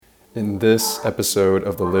in this episode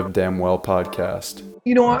of the Live Damn Well podcast.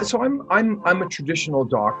 So I'm a traditional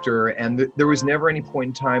doctor, and there was never any point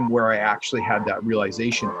in time where I actually had that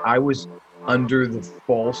realization. I was under the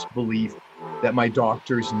false belief that my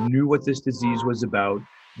doctors knew what this disease was about.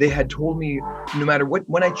 They had told me no matter what,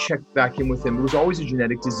 when I checked back in with them, it was always a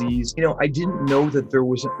genetic disease. I didn't know that there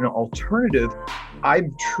was an alternative. I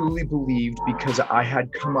truly believed, because I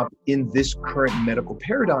had come up in this current medical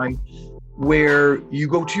paradigm, where you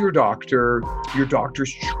go to your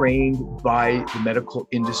doctor's trained by the medical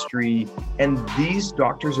industry, and these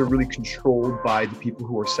doctors are really controlled by the people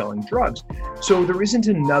who are selling drugs. So there isn't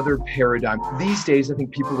another paradigm. These days, I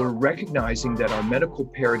think people are recognizing that our medical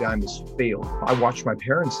paradigm has failed. I watched my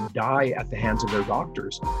parents die at the hands of their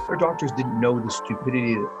doctors. Their doctors didn't know the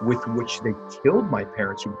stupidity with which they killed my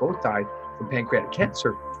parents, who both died from pancreatic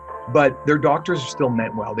cancer. But their doctors still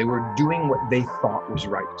meant well. They were doing what they thought was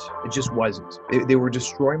right. It just wasn't. They were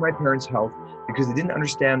destroying my parents' health because they didn't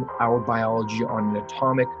understand our biology on an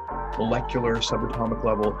atomic, molecular, subatomic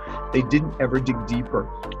level. They didn't ever dig deeper.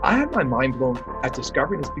 I had my mind blown at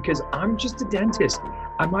discovering this because I'm just a dentist.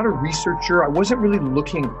 I'm not a researcher. I wasn't really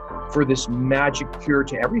looking for this magic cure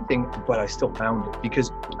to everything, but I still found it.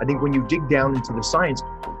 Because I think when you dig down into the science,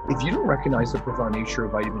 if you don't recognize the profound nature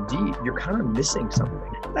of vitamin D, you're kind of missing something.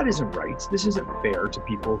 That isn't right. This isn't fair to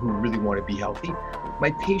people who really want to be healthy.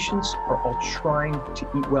 My patients are all trying to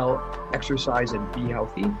eat well, exercise, and be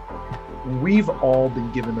healthy. We've all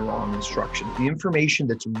been given the wrong instruction. The information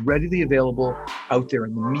that's readily available out there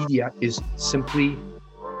in the media is simply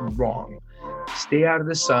wrong. Stay out of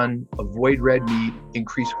the sun, avoid red meat,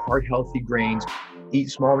 increase heart-healthy grains, eat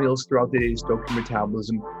small meals throughout the day to stoke your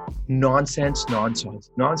metabolism. Nonsense.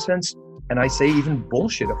 And I say even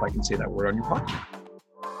bullshit, if I can say that word on your podcast.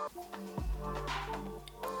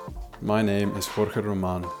 My name is Jorge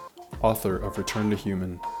Roman, author of Return to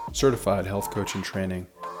Human, certified health coach in training,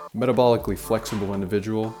 metabolically flexible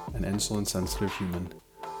individual, and insulin-sensitive human.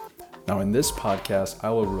 Now in this podcast, I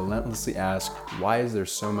will relentlessly ask, why is there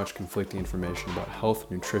so much conflicting information about health,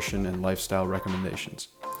 nutrition, and lifestyle recommendations?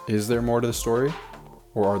 Is there more to the story?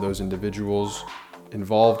 Or are those individuals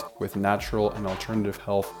involved with natural and alternative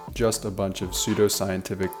health just a bunch of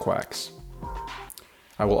pseudoscientific quacks?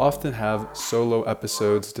 I will often have solo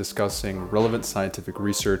episodes discussing relevant scientific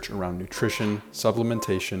research around nutrition,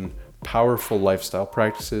 supplementation, powerful lifestyle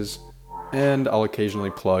practices, and I'll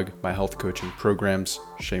occasionally plug my health coaching programs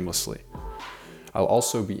shamelessly. I'll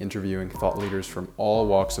also be interviewing thought leaders from all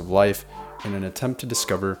walks of life in an attempt to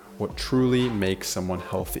discover what truly makes someone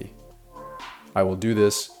healthy. I will do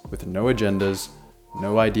this with no agendas,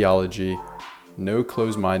 no ideology, no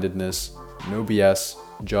closed-mindedness, no BS,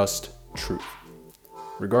 just truth.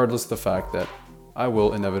 Regardless of the fact that I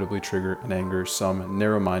will inevitably trigger and anger some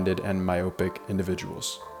narrow-minded and myopic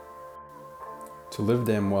individuals. To live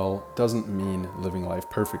damn well doesn't mean living life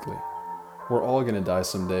perfectly. We're all gonna die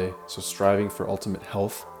someday, so striving for ultimate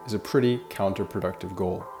health is a pretty counterproductive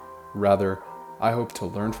goal. Rather, I hope to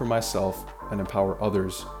learn from myself and empower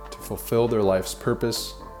others to fulfill their life's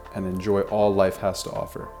purpose and enjoy all life has to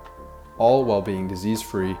offer, all while being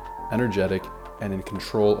disease-free, energetic, and in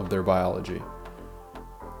control of their biology.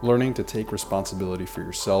 Learning to take responsibility for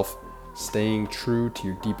yourself, staying true to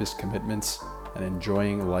your deepest commitments, and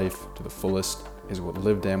enjoying life to the fullest is what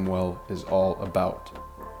Live Damn Well is all about.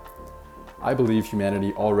 I believe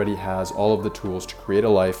humanity already has all of the tools to create a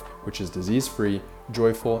life which is disease-free,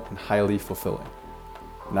 joyful, and highly fulfilling.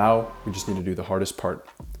 Now, we just need to do the hardest part,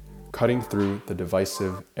 cutting through the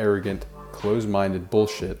divisive, arrogant, closed-minded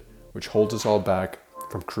bullshit which holds us all back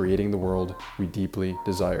from creating the world we deeply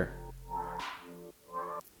desire.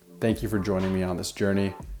 Thank you for joining me on this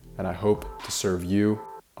journey, and I hope to serve you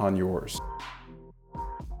on yours.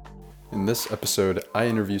 In this episode, I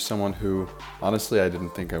interview someone who, honestly, I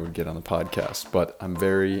didn't think I would get on the podcast, but I'm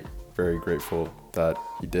very, very grateful that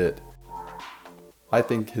he did. I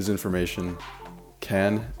think his information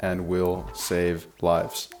can and will save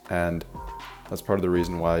lives, and that's part of the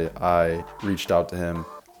reason why I reached out to him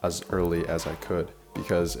as early as I could,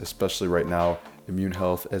 because especially right now, immune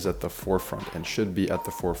health is at the forefront and should be at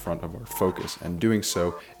the forefront of our focus, and doing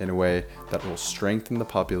so in a way that will strengthen the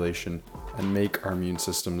population and make our immune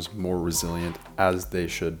systems more resilient, as they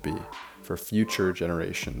should be, for future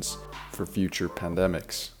generations, for future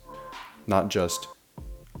pandemics. Not just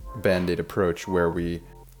band-aid approach where we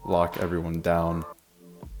lock everyone down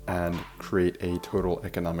and create a total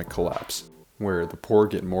economic collapse, where the poor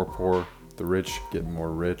get more poor, the rich get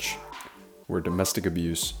more rich, where domestic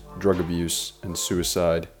abuse, drug abuse, and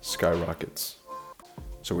suicide skyrockets.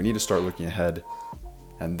 So we need to start looking ahead,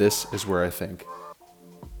 and this is where I think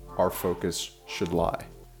our focus should lie.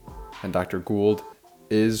 and Dr. Gould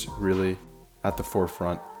is really at the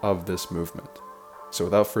forefront of this movement. So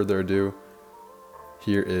without further ado,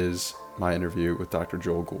 here is my interview with Dr.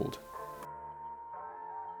 Joel Gould.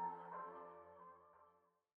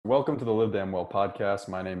 Welcome to the Live Damn Well podcast.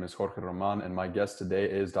 My name is Jorge Roman, and my guest today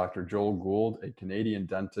is Dr. Joel Gould, a Canadian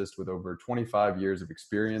dentist with over 25 years of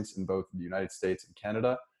experience in both the United States and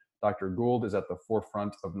Canada. Dr. Gould is at the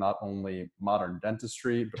forefront of not only modern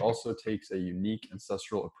dentistry, but also takes a unique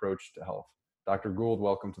ancestral approach to health. Dr. Gould,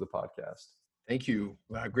 welcome to the podcast. Thank you.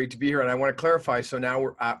 Great to be here. And I want to clarify. So now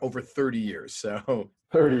we're at over 30 years. So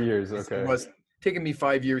 30 years. Okay. It was taking me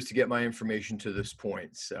 5 years to get my information to this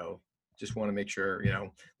point. So just want to make sure,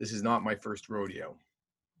 this is not my first rodeo.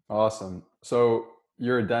 Awesome. So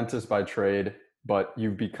you're a dentist by trade, but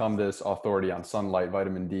you've become this authority on sunlight,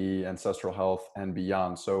 vitamin D, ancestral health, and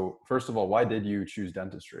beyond. So first of all, why did you choose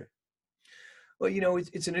dentistry? Well,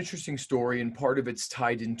 it's an interesting story, and part of it's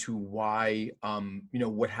tied into why,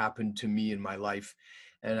 what happened to me in my life.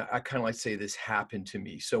 And I kind of like to say this happened to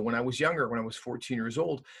me. So when I was younger, when I was 14 years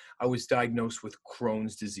old, I was diagnosed with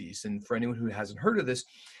Crohn's disease. And for anyone who hasn't heard of this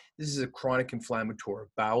is a chronic inflammatory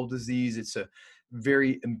bowel disease. It's a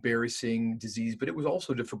very embarrassing disease, but it was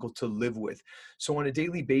also difficult to live with. So on a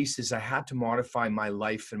daily basis, I had to modify my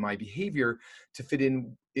life and my behavior to fit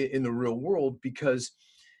in the real world because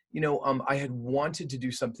I had wanted to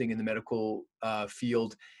do something in the medical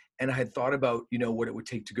field, and I had thought about, what it would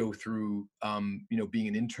take to go through, being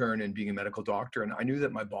an intern and being a medical doctor. And I knew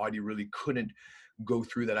that my body really couldn't go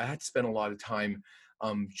through that. I had to spend a lot of time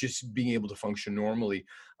just being able to function normally.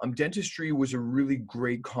 Dentistry was a really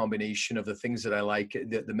great combination of the things that I like,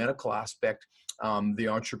 the medical aspect, the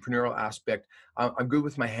entrepreneurial aspect. I'm good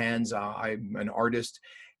with my hands. I'm an artist.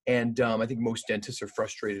 And I think most dentists are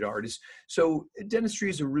frustrated artists. So dentistry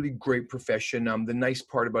is a really great profession. The nice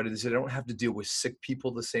part about it is that I don't have to deal with sick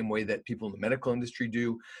people the same way that people in the medical industry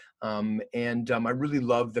do. And I really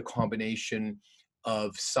love the combination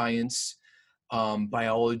of science,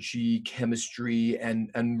 biology, chemistry,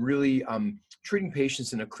 and really treating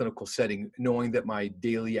patients in a clinical setting, knowing that my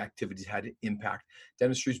daily activities had an impact.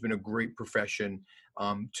 Dentistry has been a great profession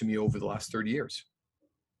to me over the last 30 years.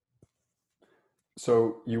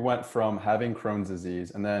 So you went from having Crohn's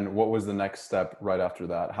disease, and then what was the next step right after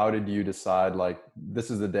that? How did you decide, like,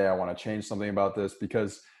 this is the day I want to change something about this?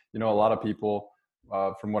 Because, a lot of people,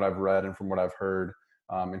 from what I've read and from what I've heard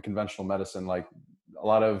in conventional medicine, like a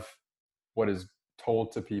lot of what is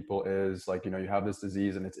told to people is like, you have this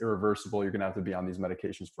disease and it's irreversible. You're going to have to be on these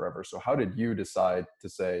medications forever. So how did you decide to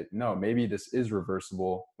say, no, maybe this is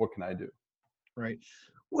reversible? What can I do? Right.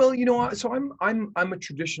 Well, so I'm a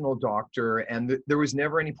traditional doctor, and there was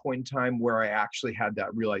never any point in time where I actually had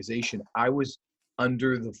that realization. I was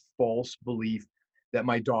under the false belief that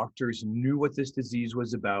my doctors knew what this disease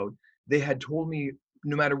was about. They had told me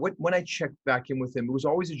no matter what, when I checked back in with them, it was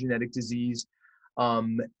always a genetic disease.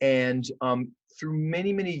 And through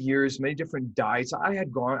many, many years, many different diets, I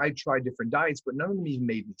tried different diets, but none of them even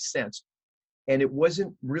made any sense. And it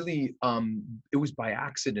wasn't really, it was by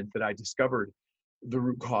accident that I discovered the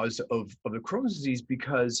root cause of the Crohn's disease,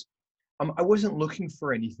 because I wasn't looking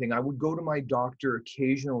for anything. I would go to my doctor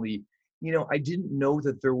occasionally. I didn't know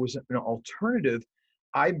that there was an alternative.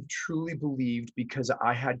 I truly believed, because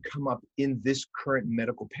I had come up in this current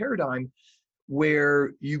medical paradigm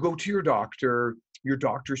where you go to your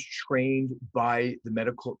doctor's trained by the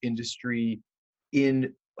medical industry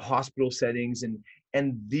in hospital settings,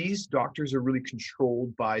 and these doctors are really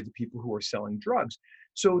controlled by the people who are selling drugs.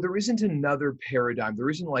 So there isn't another paradigm. There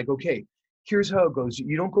isn't like, okay, here's how it goes.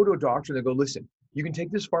 You don't go to a doctor and they go, listen, you can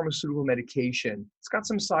take this pharmaceutical medication. It's got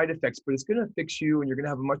some side effects, but it's going to fix you and you're going to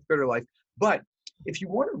have a much better life. But if you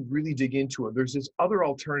want to really dig into it, there's this other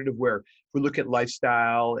alternative where if we look at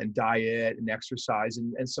lifestyle and diet and exercise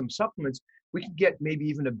and some supplements, we can get maybe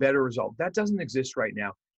even a better result. That doesn't exist right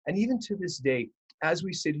now. And even to this day, as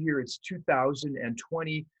we sit here, it's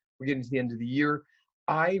 2020, we're getting to the end of the year.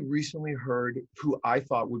 I recently heard who I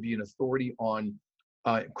thought would be an authority on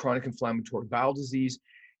chronic inflammatory bowel disease.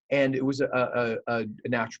 And it was a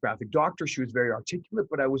naturopathic doctor. She was very articulate,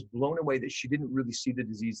 but I was blown away that she didn't really see the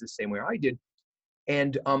disease the same way I did.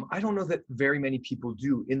 And I don't know that very many people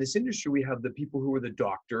do. In this industry, we have the people who are the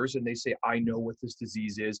doctors, and they say, I know what this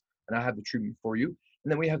disease is, and I have the treatment for you.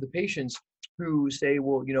 And then we have the patients who say,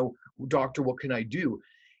 well, doctor, what can I do?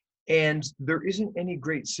 And there isn't any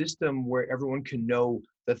great system where everyone can know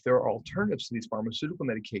that there are alternatives to these pharmaceutical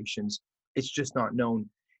medications. It's just not known.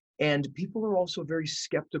 And people are also very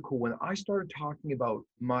skeptical. When I started talking about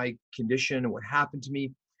my condition and what happened to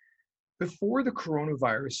me, before the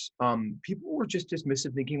coronavirus, people were just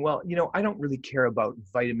dismissive, thinking, well, I don't really care about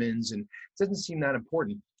vitamins and it doesn't seem that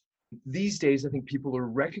important. These days, I think people are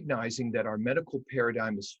recognizing that our medical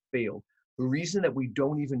paradigm has failed. The reason that we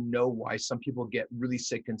don't even know why some people get really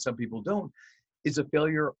sick and some people don't is a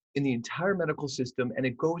failure in the entire medical system. And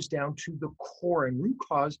it goes down to the core and root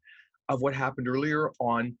cause of what happened earlier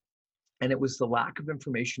on. And it was the lack of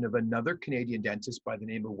information of another Canadian dentist by the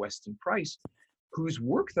name of Weston Price, whose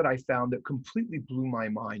work that I found that completely blew my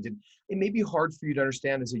mind. And it may be hard for you to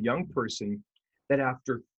understand as a young person that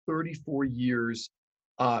after 34 years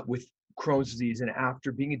with Crohn's disease and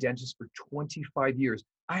after being a dentist for 25 years,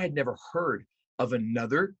 I had never heard of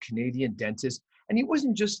another Canadian dentist. And he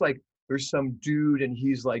wasn't just like, there's some dude and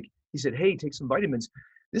he said, hey, take some vitamins.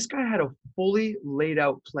 This guy had a fully laid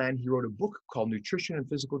out plan. He wrote a book called Nutrition and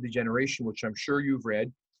Physical Degeneration, which I'm sure you've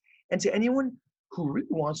read. And to anyone who really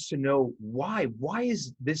wants to know why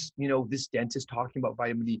is this, this dentist talking about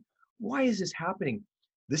vitamin D? Why is this happening?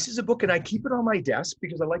 This is a book, and I keep it on my desk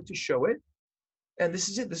because I like to show it. And this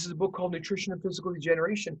is it. This is a book called Nutrition and Physical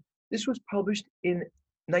Degeneration. This was published in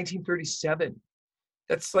 1937.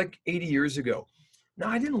 That's like 80 years ago. Now,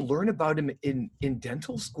 I didn't learn about him in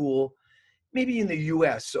dental school. Maybe in the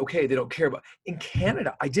US, okay, they don't care about. In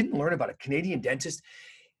Canada, I didn't learn about a Canadian dentist.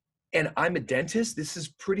 And I'm a dentist. This is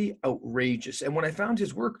pretty outrageous. And when I found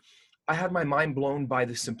his work, I had my mind blown by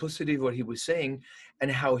the simplicity of what he was saying and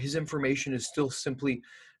how his information is still simply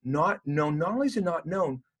not known. Not only is it not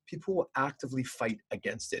known, people will actively fight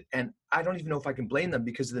against it. And I don't even know if I can blame them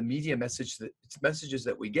because of the media messages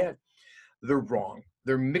that we get. They're wrong.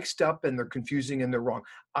 They're mixed up and they're confusing and they're wrong.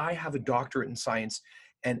 I have a doctorate in science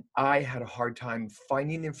and I had a hard time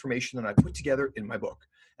finding the information that I put together in my book.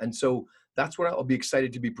 And so that's what I'll be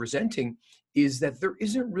excited to be presenting, is that there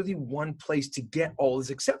isn't really one place to get all this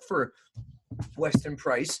except for Weston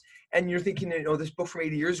Price. And you're thinking, this book from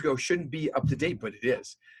 80 years ago shouldn't be up to date, but it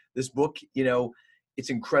is. This book, it's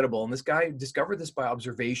incredible. And this guy discovered this by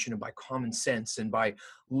observation and by common sense and by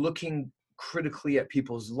looking critically at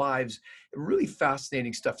people's lives. Really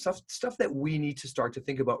fascinating stuff that we need to start to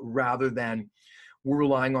think about rather than we're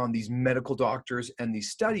relying on these medical doctors and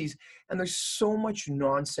these studies. And there's so much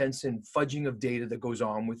nonsense and fudging of data that goes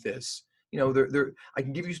on with this. I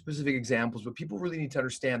can give you specific examples, but people really need to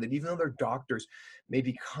understand that even though they're doctors, may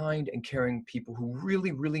be kind and caring people who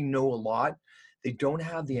really, really know a lot, they don't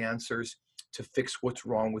have the answers to fix what's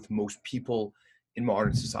wrong with most people in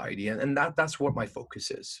modern society. And that's what my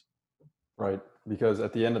focus is. Right. Because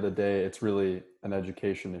at the end of the day, it's really an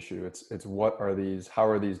education issue. It's how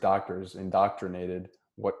are these doctors indoctrinated?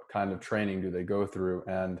 What kind of training do they go through?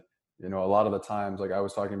 And, a lot of the times, like I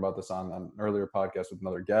was talking about this on an earlier podcast with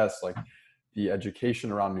another guest, like the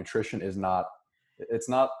education around nutrition it's not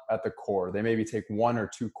at the core. They maybe take 1 or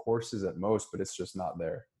 2 courses at most, but it's just not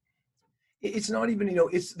there. It's not even,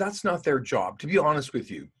 that's not their job, to be honest with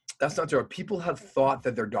you. That's not their job. People have thought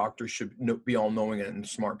that their doctors should be all knowing and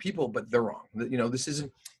smart people, but they're wrong. This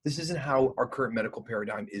isn't how our current medical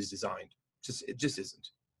paradigm is designed. It just isn't.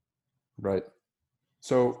 Right.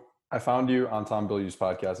 So I found you on Tom Bilyeu's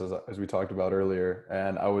podcast, as we talked about earlier,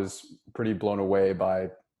 and I was pretty blown away by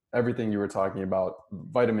everything you were talking about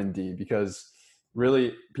vitamin D, because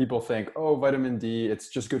really people think, oh, vitamin D, it's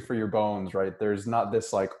just good for your bones, right? There's not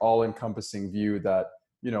this like all-encompassing view that,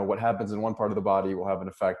 what happens in one part of the body will have an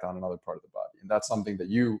effect on another part of the body. And that's something that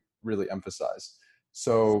you really emphasize.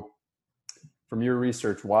 So from your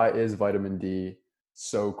research, why is vitamin D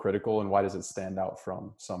so critical and why does it stand out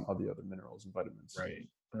from some of the other minerals and vitamins? Right.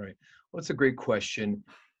 Well, it's a great question.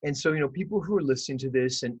 And so, people who are listening to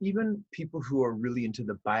this and even people who are really into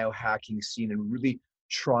the biohacking scene and really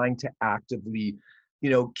trying to actively,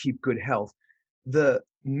 keep good health, the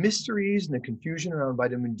mysteries and the confusion around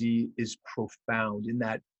vitamin D is profound in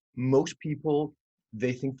that most people,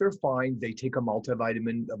 they think they're fine. They take a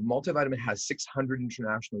multivitamin. A multivitamin has 600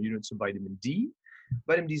 international units of vitamin D.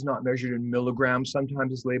 Vitamin D is not measured in milligrams.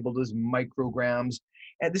 Sometimes it's labeled as micrograms.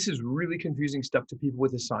 And this is really confusing stuff to people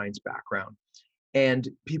with a science background. And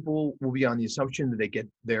people will be on the assumption that they get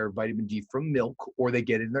their vitamin D from milk or they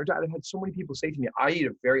get it in their diet. I've had so many people say to me, I eat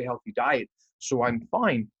a very healthy diet, so I'm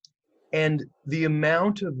fine. And the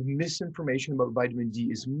amount of misinformation about vitamin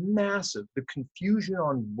D is massive. The confusion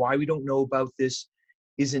on why we don't know about this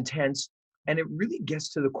is intense. And it really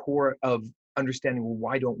gets to the core of understanding, well,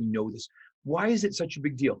 why don't we know this? Why is it such a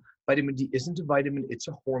big deal? Vitamin D isn't a vitamin, it's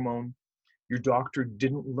a hormone. Your doctor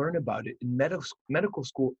didn't learn about it in medical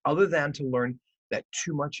school other than to learn that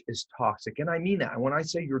too much is toxic. And I mean that. And when I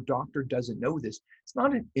say your doctor doesn't know this, it's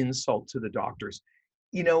not an insult to the doctors.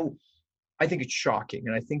 I think it's shocking.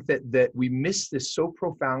 And I think that we missed this so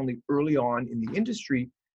profoundly early on in the industry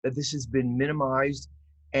that this has been minimized.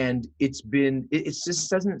 And it just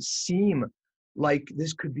doesn't seem like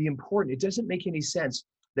this could be important. It doesn't make any sense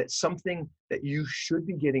that something that you should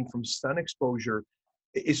be getting from sun exposure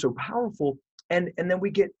is so powerful. And then we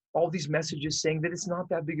get all these messages saying that it's not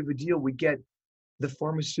that big of a deal. We get the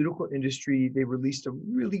pharmaceutical industry, they released a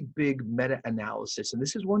really big meta-analysis. And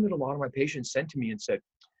this is one that a lot of my patients sent to me and said,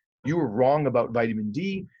 you were wrong about vitamin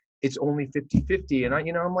D. It's only 50-50.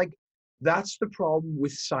 And I'm like, that's the problem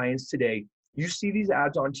with science today. You see these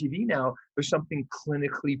ads on TV now, there's something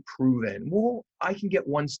clinically proven. Well, I can get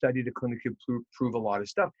one study to clinically prove a lot of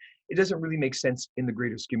stuff. It doesn't really make sense in the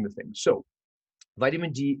greater scheme of things. So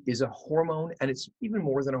vitamin D is a hormone, and it's even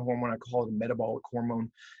more than a hormone. I call it a metabolic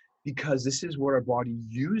hormone because this is what our body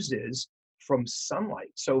uses from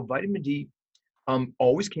sunlight. So vitamin D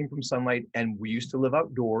always came from sunlight, and we used to live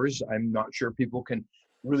outdoors. I'm not sure people can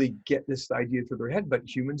really get this idea through their head, but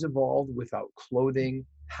humans evolved without clothing,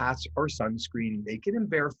 hats, or sunscreen, naked and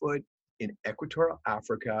barefoot in equatorial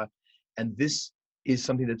Africa. And this is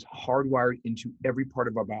something that's hardwired into every part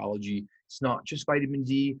of our biology. It's not just vitamin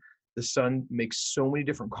D. The sun makes so many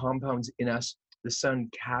different compounds in us. The sun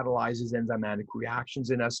catalyzes enzymatic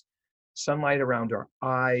reactions in us. Sunlight around our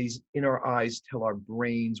eyes, in our eyes, tell our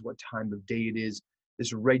brains what time of day it is.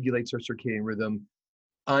 This regulates our circadian rhythm.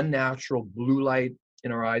 Unnatural blue light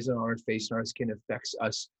in our eyes and on our face and our skin affects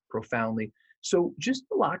us profoundly. So just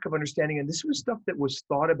the lack of understanding, and this was stuff that was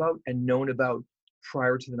thought about and known about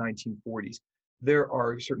prior to the 1940s. There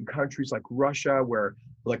are certain countries like Russia where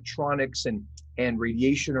electronics and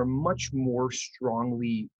radiation are much more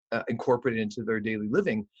strongly incorporated into their daily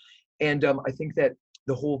living. And I think that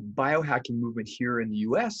the whole biohacking movement here in the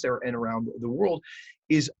US and around the world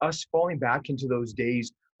is us falling back into those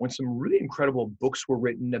days when some really incredible books were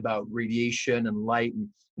written about radiation and light. And,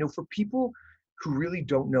 for people who really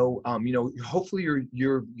don't know, hopefully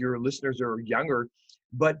your listeners are younger,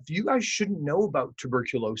 but you guys shouldn't know about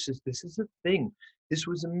tuberculosis. This is a thing. This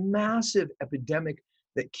was a massive epidemic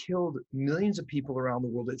that killed millions of people around the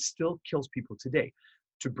world. It still kills people today.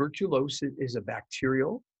 Tuberculosis is a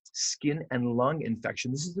bacterial skin and lung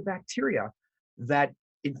infection. This is the bacteria that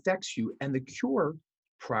infects you. And the cure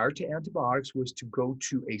prior to antibiotics was to go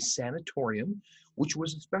to a sanatorium, which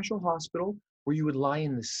was a special hospital where you would lie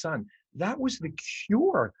in the sun. That was the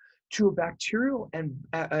cure to a bacterial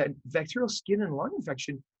skin and lung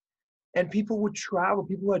infection. And people would travel,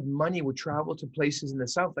 people who had money would travel to places in the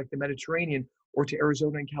South, like the Mediterranean, or to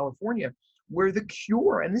Arizona and California, where the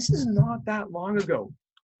cure, and this is not that long ago.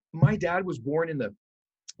 My dad was born in the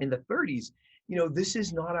 30s. This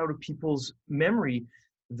is not out of people's memory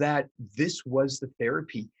that this was the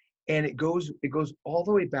therapy. And it goes all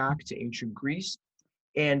the way back to ancient Greece.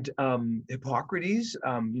 And Hippocrates,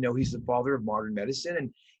 he's the father of modern medicine,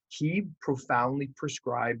 and he profoundly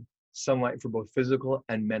prescribed sunlight for both physical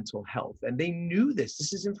and mental health. And they knew this.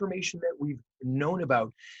 This is information that we've known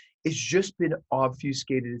about. It's just been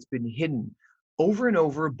obfuscated. It's been hidden over and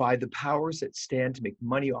over by the powers that stand to make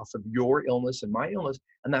money off of your illness and my illness,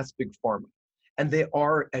 and that's Big Pharma. And they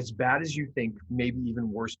are as bad as you think, maybe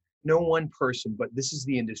even worse. No one person, but this is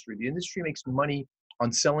the industry. The industry makes money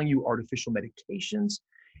on selling you artificial medications,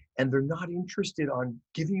 and they're not interested on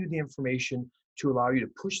giving you the information to allow you to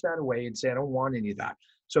push that away and say, I don't want any of that.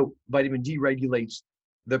 So vitamin D regulates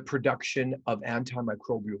the production of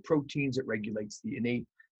antimicrobial proteins. It regulates the innate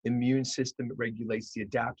immune system. It regulates the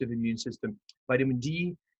adaptive immune system. Vitamin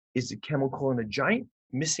D is a chemical in a giant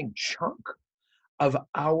missing chunk of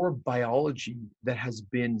our biology that has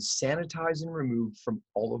been sanitized and removed from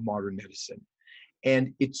all of modern medicine.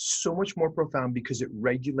 And it's so much more profound because it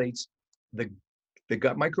regulates the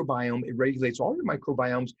gut microbiome. It regulates all your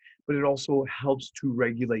microbiomes, but it also helps to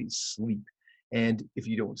regulate sleep. And if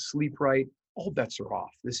you don't sleep right, all bets are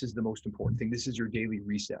off. This is the most important thing. This is your daily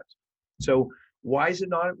reset. So why do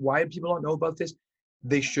people not know about this?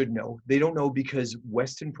 They should know. They don't know because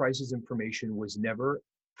Weston Price's information was never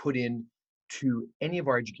put in to any of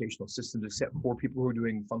our educational systems except for people who are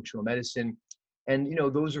doing functional medicine. And,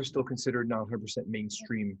 those are still considered not 100%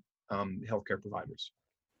 mainstream healthcare providers.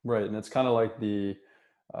 Right. And it's kind of like the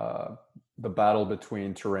battle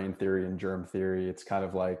between terrain theory and germ theory. It's kind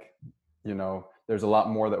of like, there's a lot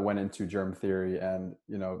more that went into germ theory, and,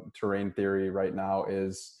 terrain theory right now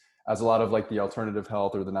is, as a lot of like the alternative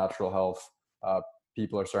health or the natural health,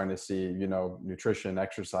 people are starting to see, nutrition,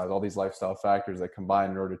 exercise, all these lifestyle factors that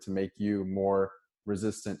combine in order to make you more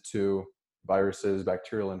resistant to viruses,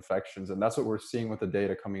 bacterial infections. And that's what we're seeing with the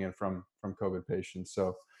data coming in from COVID patients.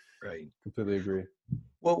 So right. Completely agree.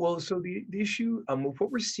 So the issue with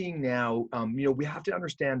what we're seeing now, we have to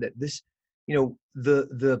understand that this,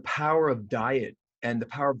 the power of diet and the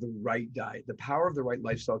power of the right diet, the power of the right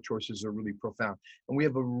lifestyle choices are really profound, and we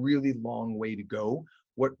have a really long way to go.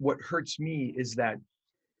 What hurts me is that,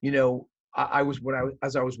 I was when I was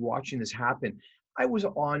as I was watching this happen, I was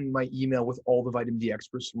on my email with all the vitamin D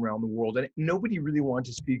experts from around the world, and nobody really wanted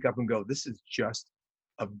to speak up and go, "This is just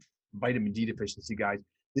a vitamin D deficiency, guys.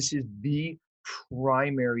 This is the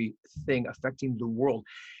primary thing affecting the world."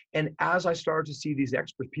 And as I started to see these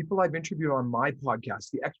experts, people I've interviewed on my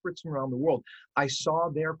podcast, the experts from around the world, I saw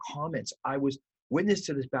their comments. I was witness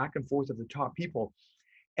to this back and forth of the top people.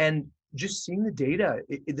 And just seeing the data,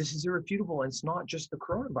 this is irrefutable. And it's not just the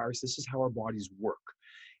coronavirus. This is how our bodies work.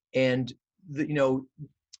 And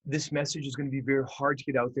this message is going to be very hard to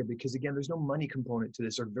get out there because, again, there's no money component to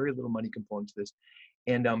this, or very little money component to this.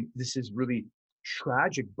 And this is really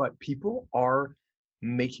tragic, but people are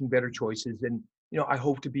making better choices. And, I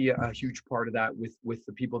hope to be a huge part of that with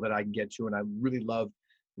the people that I can get to. And I really love,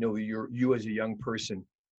 you as a young person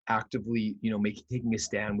actively, taking a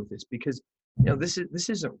stand with this, because, this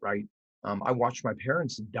isn't right. I watched my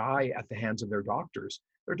parents die at the hands of their doctors.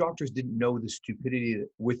 Their doctors didn't know the stupidity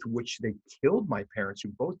with which they killed my parents, who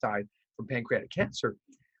both died from pancreatic cancer.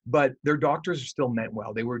 But their doctors still meant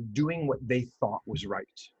well. They were doing what they thought was right.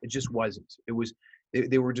 It just wasn't.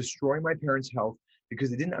 They were destroying my parents' health because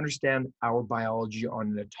they didn't understand our biology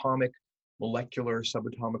on an atomic, molecular,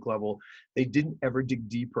 subatomic level. They didn't ever dig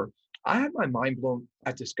deeper. I had my mind blown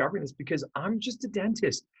at discovering this because I'm just a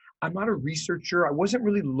dentist. I'm not a researcher. I wasn't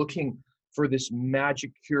really looking for this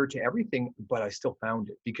magic cure to everything, but I still found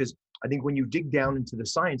it, because I think when you dig down into the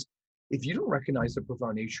science, if you don't recognize the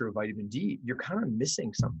profound nature of vitamin D, you're kind of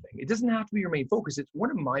missing something. It doesn't have to be your main focus. It's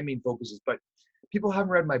one of my main focuses, but people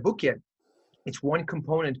haven't read my book yet. It's one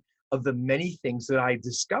component of the many things that I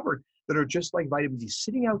discovered that are just like vitamin D,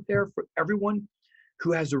 sitting out there for everyone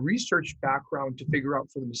who has a research background to figure out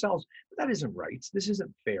for themselves. But that isn't right. This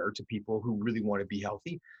isn't fair to people who really want to be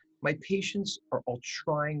healthy. My patients are all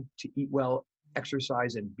trying to eat well,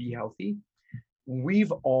 exercise, and be healthy.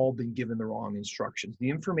 We've all been given the wrong instructions. The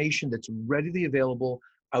information that's readily available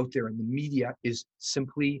out there in the media is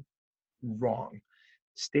simply wrong.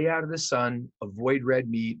 Stay out of the sun, avoid red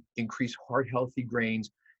meat, increase heart healthy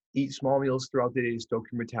grains, eat small meals throughout the day to stoke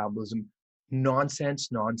your metabolism.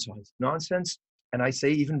 Nonsense, nonsense, nonsense. And I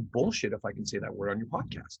say even bullshit, if I can say that word on your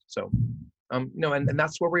podcast. So, and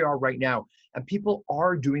that's where we are right now. And people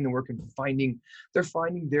are doing the work and they're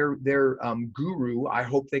finding their guru. I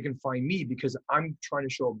hope they can find me, because I'm trying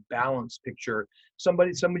to show a balanced picture.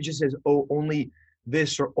 Somebody just says, oh, only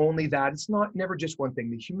this or only that. It's never just one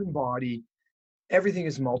thing. The human body, everything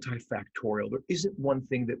is multifactorial. There isn't one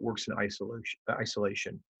thing that works in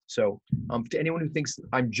isolation. So to anyone who thinks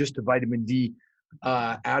I'm just a vitamin D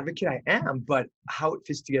advocate, I am, but how it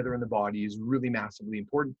fits together in the body is really massively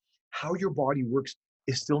important. How your body works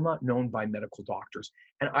is still not known by medical doctors.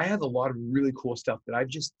 And I have a lot of really cool stuff that I've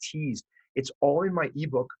just teased. It's all in my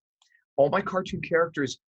ebook. All my cartoon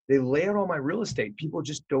characters, they lay out all my real estate. People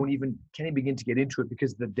just can't even begin to get into it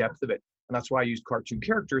because of the depth of it. And that's why I use cartoon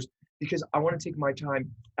characters, because I want to take my time.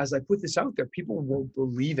 As I put this out there, people won't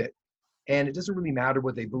believe it. And it doesn't really matter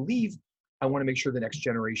what they believe. I want to make sure the next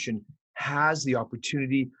generation has the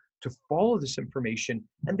opportunity to follow this information,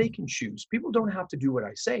 and they can choose. People don't have to do what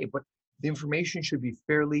I say, but the information should be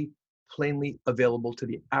fairly, plainly available to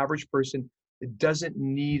the average person. It doesn't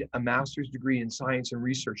need a master's degree in science and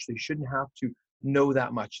research. They shouldn't have to know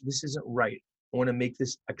that much. This isn't right. I want to make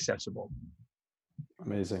this accessible.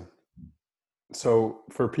 Amazing. So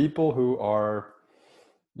for people who are,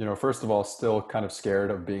 first of all, still kind of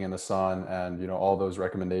scared of being in the sun and, all those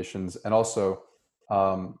recommendations, and also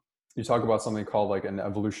you talk about something called like an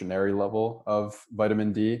evolutionary level of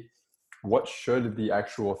vitamin D. What should the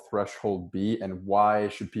actual threshold be, and why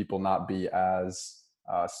should people not be as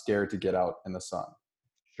scared to get out in the sun?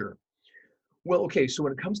 Sure. Well, okay, so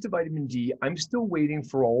when it comes to vitamin D, I'm still waiting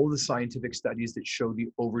for all of the scientific studies that show the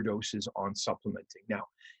overdoses on supplementing. Now,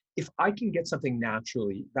 if I can get something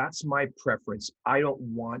naturally, that's my preference. I don't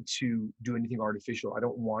want to do anything artificial. I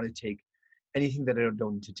don't want to take anything that I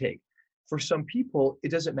don't need to take. For some people,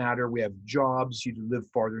 it doesn't matter. We have jobs. You live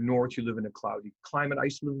farther north. You live in a cloudy climate. I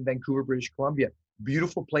used to live in Vancouver, British Columbia.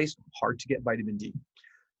 Beautiful place, hard to get vitamin D.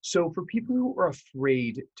 So for people who are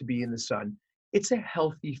afraid to be in the sun, it's a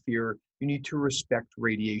healthy fear. You need to respect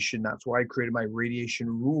radiation. That's why I created my radiation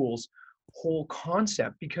rules whole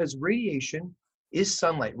concept, because radiation is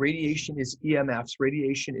sunlight. Radiation is EMFs.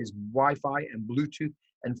 Radiation is Wi-Fi and Bluetooth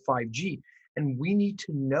and 5G. And we need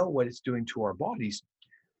to know what it's doing to our bodies.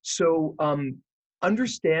 So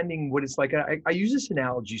understanding what it's like. I use this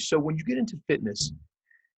analogy. So when you get into fitness,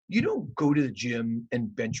 you don't go to the gym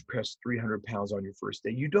and bench press 300 pounds on your first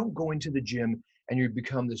day. You don't go into the gym and you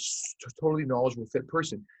become this totally knowledgeable fit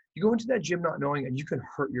person. You go into that gym not knowing, and you can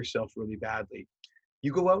hurt yourself really badly.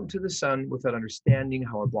 You go out into the sun without understanding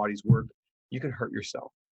how our bodies work, you can hurt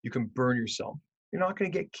yourself. You can burn yourself. You're not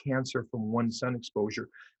going to get cancer from one sun exposure,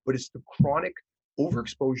 but it's the chronic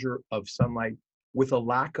overexposure of sunlight with a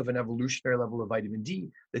lack of an evolutionary level of vitamin D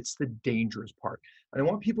that's the dangerous part. And I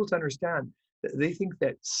want people to understand that they think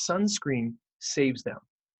that sunscreen saves them.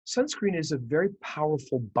 Sunscreen is a very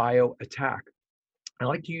powerful bio attack. I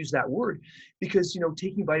like to use that word because,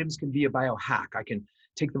 taking vitamins can be a biohack. I can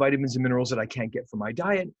take the vitamins and minerals that I can't get from my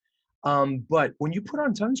diet. But when you put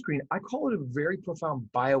on sunscreen, I call it a very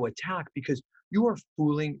profound bio attack because you are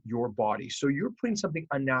fooling your body. So you're putting something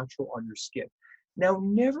unnatural on your skin. Now,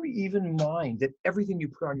 never even mind that everything you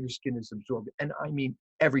put on your skin is absorbed. And I mean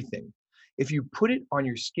everything. If you put it on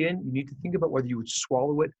your skin, you need to think about whether you would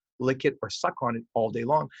swallow it, lick it, or suck on it all day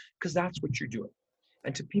long, because that's what you're doing.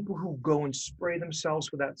 And to people who go and spray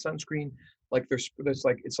themselves with that sunscreen, like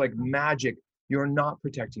it's like magic, you're not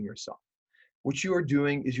protecting yourself. What you are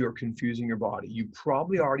doing is you're confusing your body. You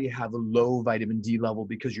probably already have a low vitamin D level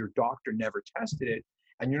because your doctor never tested it,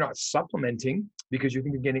 and you're not supplementing because you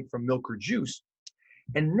think you're getting it from milk or juice.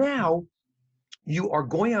 And now you are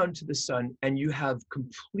going out into the sun and you have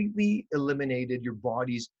completely eliminated your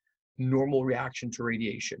body's normal reaction to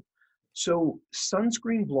radiation. So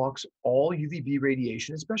sunscreen blocks all UVB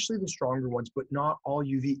radiation, especially the stronger ones, but not all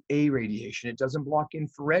UVA radiation. It doesn't block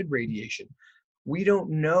infrared radiation. We don't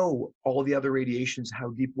know all the other radiations, how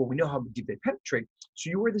deep, well, we know how deep they penetrate. So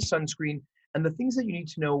you wear the sunscreen, and the things that you need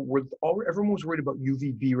to know everyone was worried about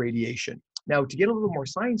UVB radiation. Now, to get a little more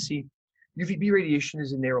sciencey, UVB radiation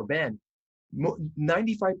is a narrow band.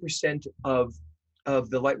 95% of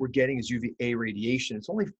the light we're getting is UVA radiation. It's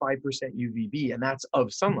only 5% UVB, and that's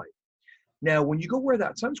of sunlight. Now, when you go wear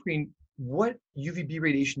that sunscreen, what UVB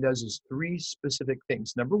radiation does is three specific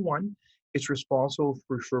things. Number one, it's responsible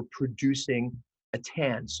for producing a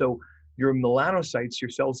tan. So your melanocytes, your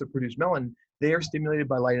cells that produce melanin, they are stimulated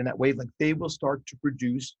by light in that wavelength. They will start to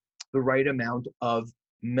produce the right amount of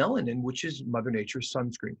melanin, which is Mother Nature's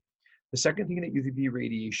sunscreen. The second thing that UVB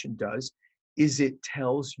radiation does is it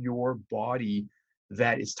tells your body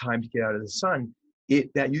that it's time to get out of the sun.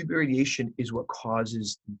 That UVB radiation is what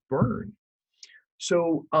causes burn.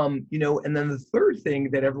 So, and then the third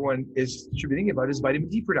thing that everyone should be thinking about is vitamin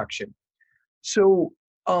D production. So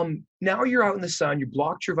now you're out in the sun, you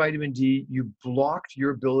blocked your vitamin D, you blocked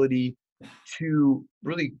your ability to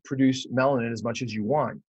really produce melanin as much as you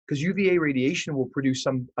want, because UVA radiation will produce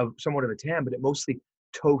somewhat of a tan, but it mostly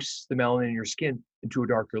toasts the melanin in your skin into a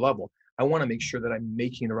darker level. I want to make sure that I'm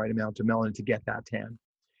making the right amount of melanin to get that tan.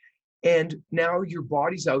 And now your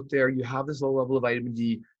body's out there, you have this low level of vitamin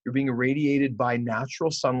D, you're being irradiated by natural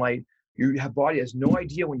sunlight. Your body has no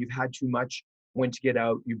idea when you've had too much, when to get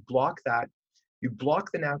out. You block that. You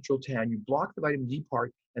block the natural tan, you block the vitamin D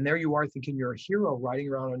part, and there you are thinking you're a hero riding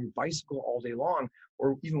around on your bicycle all day long,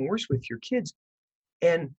 or even worse with your kids.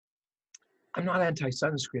 And I'm not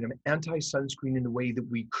anti-sunscreen. I'm anti-sunscreen in the way that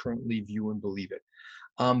we currently view and believe it.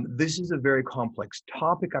 This is a very complex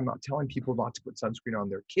topic. I'm not telling people not to put sunscreen on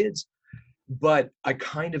their kids, but I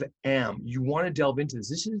kind of am. You want to delve into this.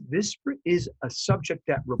 This is a subject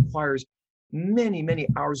that requires many, many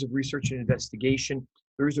hours of research and investigation.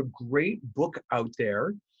 There's a great book out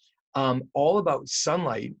there all about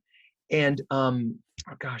sunlight. And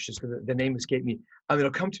the name escaped me.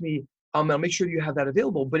 It'll come to me. I'll make sure you have that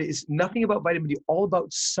available, but it's nothing about vitamin D, all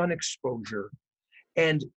about sun exposure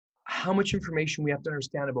and how much information we have to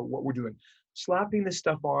understand about what we're doing. Slapping this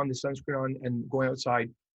stuff on, the sunscreen on, and going outside,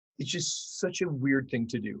 it's just such a weird thing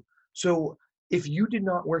to do. So if you did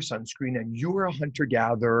not wear sunscreen and you were a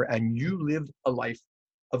hunter-gatherer and you lived a life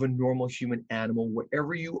of a normal human animal,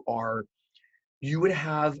 wherever you are, you would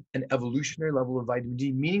have an evolutionary level of vitamin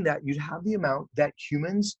D, meaning that you'd have the amount that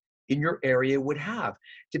humans in your area would have,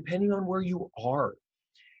 depending on where you are.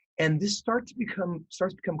 And this starts to become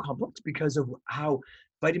complex because of how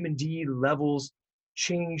vitamin D levels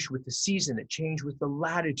change with the season, it changes with the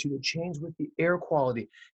latitude, it changes with the air quality,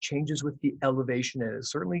 changes with the elevation, and it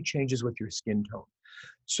certainly changes with your skin tone.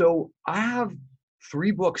 So I have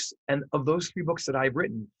 3 books, and of those 3 books that I've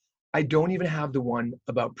written, I don't even have the one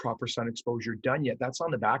about proper sun exposure done yet. That's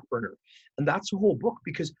on the back burner. And that's a whole book,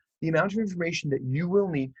 because the amount of information that you will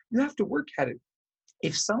need, you have to work at it.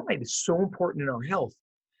 If sunlight is so important in our health,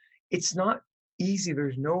 it's not easy.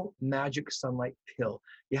 There's no magic sunlight pill.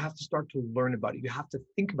 You have to start to learn about it. You have to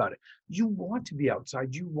think about it. You want to be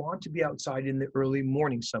outside. You want to be outside in the early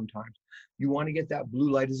morning sometimes. You want to get that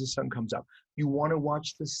blue light as the sun comes up. You want to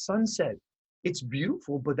watch the sunset. It's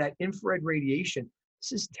beautiful, but that infrared radiation,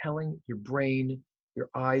 this is telling your brain, your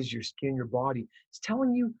eyes, your skin, your body, it's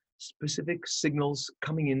telling you specific signals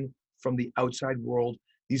coming in from the outside world.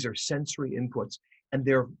 These are sensory inputs, and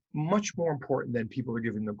they're much more important than people are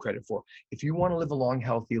giving them credit for. If you want to live a long,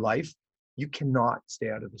 healthy life, you cannot stay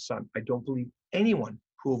out of the sun. I don't believe anyone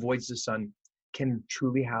who avoids the sun can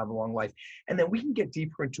truly have a long life. And then we can get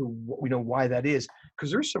deeper into what we know why that is, because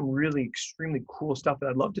there's some really extremely cool stuff that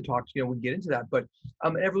I'd love to talk to. We can get into that. But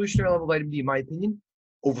evolutionary level vitamin D, in my opinion,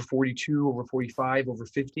 over 42, over 45, over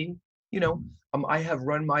 50. I have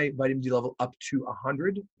run my vitamin D level up to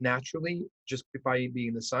 100 naturally just by being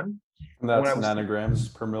in the sun. And that's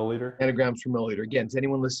nanograms per milliliter? Nanograms per milliliter. Again, to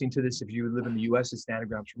anyone listening to this, if you live in the US, it's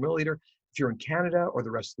nanograms per milliliter. If you're in Canada or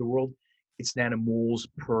the rest of the world, it's nanomoles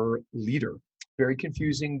per liter. Very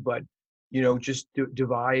confusing, but just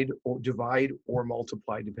divide or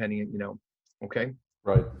multiply depending, okay?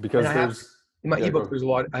 Right, because in my ebook, there's a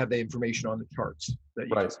lot, I have the information on the charts that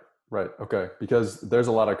you Right. Okay. Because there's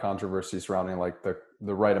a lot of controversy surrounding like the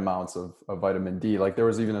right amounts of vitamin D. Like there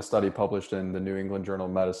was even a study published in the New England Journal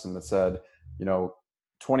of Medicine that said,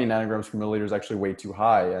 20 nanograms per milliliter is actually way too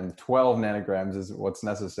high, and 12 nanograms is what's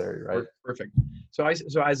necessary, right? Perfect. So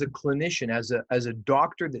as a clinician, as a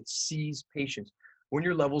doctor that sees patients, when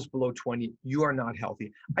your level's below 20, you are not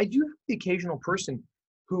healthy. I do have the occasional person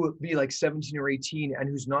who would be like 17 or 18 and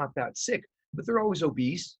who's not that sick, but they're always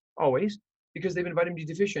obese, always, because they've been vitamin D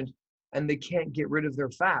deficient and they can't get rid of their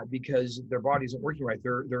fat because their body isn't working right.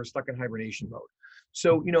 They're stuck in hibernation mode.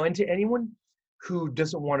 So, and to anyone who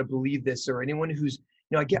doesn't want to believe this, or anyone who's,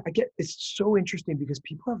 I get, it's so interesting because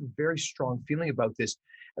people have a very strong feeling about this,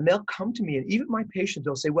 and they'll come to me, and even my patients,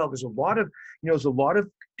 they'll say, well, there's a lot of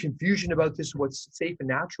confusion about this, what's safe and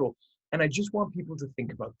natural. And I just want people to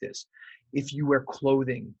think about this. If you wear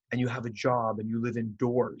clothing and you have a job and you live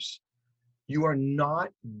indoors, you are not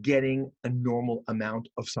getting a normal amount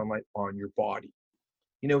of sunlight on your body.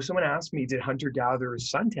 Someone asked me, did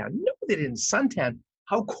hunter-gatherers suntan? No, they didn't suntan.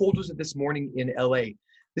 How cold was it this morning in LA?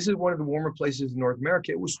 This is one of the warmer places in North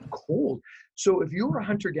America. It was cold. So if you were a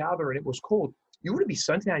hunter-gatherer and it was cold, you wouldn't be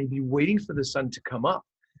suntan. You'd be waiting for the sun to come up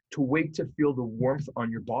to wait to feel the warmth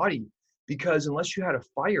on your body. Because unless you had a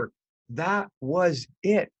fire, that was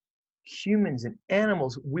it. Humans and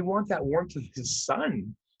animals, we want that warmth of the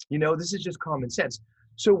sun. This is just common sense.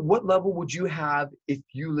 So what level would you have if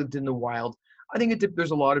you lived in the wild? I think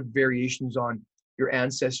there's a lot of variations on your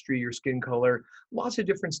ancestry, your skin color, lots of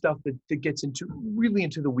different stuff that gets really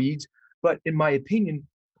into the weeds. But in my opinion,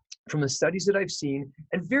 from the studies that I've seen,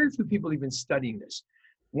 and very few people even studying this,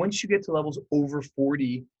 once you get to levels over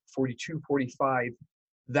 40, 42, 45,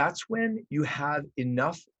 that's when you have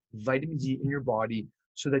enough vitamin D in your body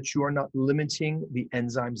so that you are not limiting the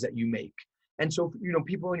enzymes that you make. And so,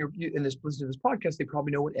 people listening to this podcast, they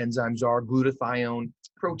probably know what enzymes are: glutathione,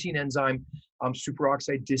 protein enzyme,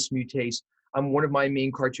 superoxide dismutase. One of my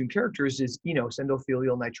main cartoon characters is enos,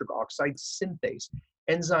 endothelial nitric oxide synthase.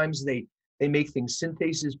 Enzymes, they make things,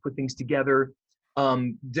 synthases, put things together.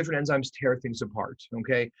 Different enzymes tear things apart,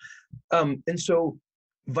 okay? And so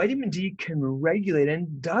vitamin D can regulate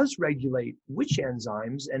and does regulate which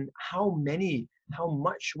enzymes and how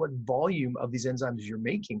much, what volume of these enzymes you're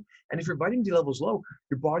making. And if your vitamin D level is low,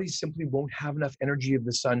 your body simply won't have enough energy of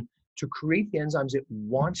the sun to create the enzymes it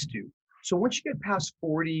wants to. So once you get past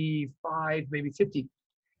 45, maybe 50,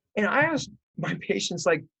 and I ask my patients,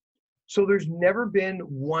 so there's never been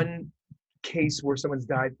one case where someone's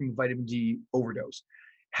died from a vitamin D overdose.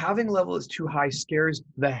 Having a level that's too high scares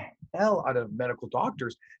the hell out of medical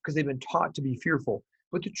doctors because they've been taught to be fearful.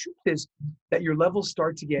 But the truth is that your levels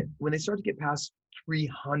when they start to get past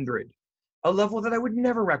 300, a level that I would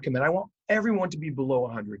never recommend. I want everyone to be below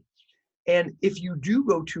 100. And if you do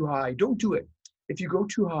go too high, don't do it. If you go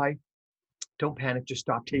too high, don't panic. Just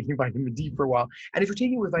stop taking vitamin D for a while. And if you're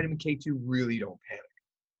taking it with vitamin K2, really don't panic,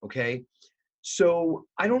 okay? So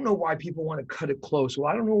I don't know why people want to cut it close.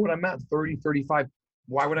 Well, I don't know what I'm at, 30, 35.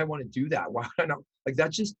 Why would I want to do that? Why would I not?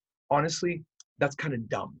 That's just, honestly, that's kind of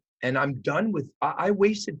dumb. And I'm done with, I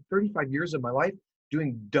wasted 35 years of my life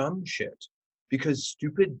doing dumb shit because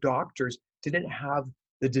stupid doctors didn't have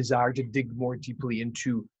the desire to dig more deeply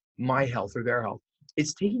into my health or their health.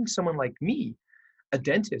 It's taking someone like me, a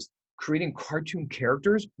dentist, creating cartoon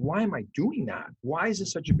characters. Why am I doing that? Why is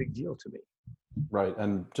this such a big deal to me? Right,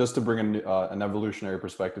 and just to bring an evolutionary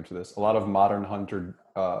perspective to this, a lot of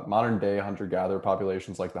modern day hunter-gatherer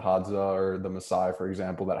populations like the Hadza or the Maasai, for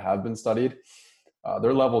example, that have been studied,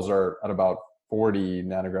 their levels are at about 40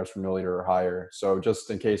 nanograms per milliliter or higher. So just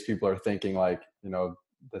in case people are thinking like,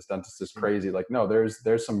 this dentist is crazy, like no,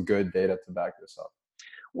 there's some good data to back this up.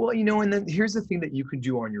 Well, and then here's the thing that you can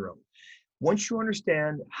do on your own. Once you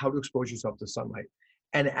understand how to expose yourself to sunlight,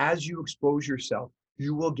 and as you expose yourself,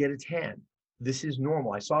 you will get a tan. This is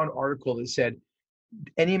normal. I saw an article that said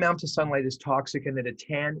any amount of sunlight is toxic and that a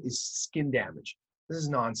tan is skin damage. This is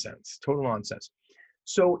nonsense, total nonsense.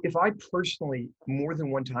 So if I personally more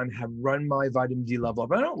than one time have run my vitamin D level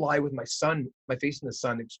up, I don't lie with my face in the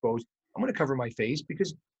sun exposed. I'm going to cover my face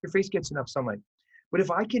because your face gets enough sunlight. But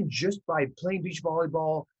if I can just by playing beach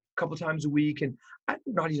volleyball a couple times a week, and I'm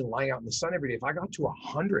not even lying out in the sun every day, if I got to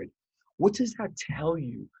 100, what does that tell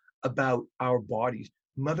you about our bodies?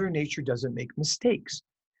 Mother Nature doesn't make mistakes.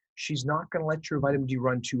 She's not going to let your vitamin D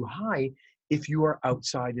run too high if you are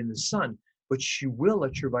outside in the sun, but she will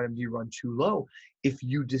let your vitamin D run too low if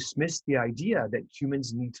you dismiss the idea that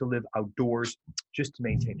humans need to live outdoors just to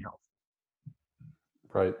maintain health.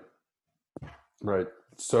 Right. Right.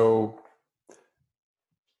 So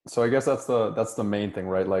I guess that's the main thing,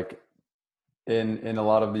 right? Like in a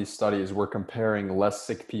lot of these studies, we're comparing less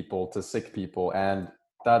sick people to sick people, and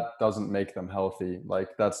that doesn't make them healthy.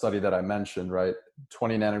 Like that study that I mentioned, right?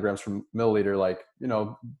 20 nanograms per milliliter, like,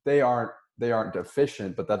 they aren't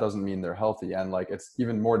deficient, but that doesn't mean they're healthy. And like, it's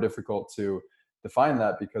even more difficult to define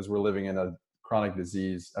that because we're living in a chronic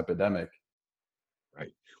disease epidemic.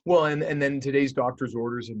 Right. Well, and then today's doctor's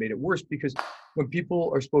orders have made it worse because when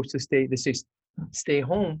people are supposed to they say stay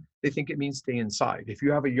home, they think it means stay inside. If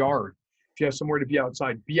you have a yard, if you have somewhere to be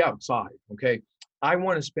outside, okay? I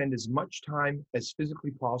want to spend as much time as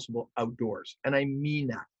physically possible outdoors. And I mean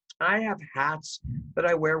that. I have hats that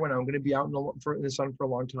I wear when I'm going to be out in the sun for a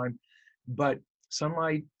long time, but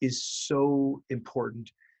sunlight is so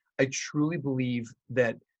important. I truly believe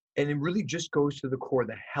that, and it really just goes to the core.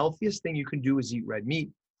 The healthiest thing you can do is eat red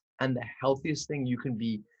meat, and the healthiest thing you can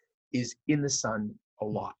be is in the sun a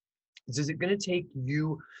lot. Is it going to take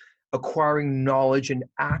you acquiring knowledge and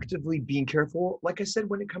actively being careful? Like I said,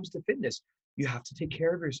 when it comes to fitness, you have to take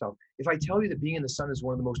care of yourself. If I tell you that being in the sun is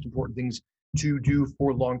one of the most important things to do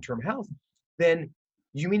for long-term health, then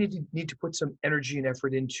you may need to put some energy and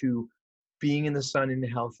effort into being in the sun in a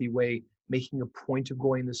healthy way, making a point of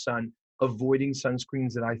going in the sun, avoiding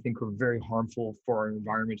sunscreens that I think are very harmful for our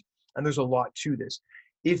environment. And there's a lot to this.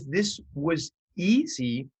 If this was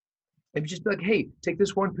easy, it'd just be like, hey, take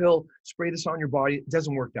this one pill, spray this on your body. It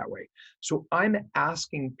doesn't work that way. So I'm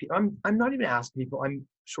not even asking people, I'm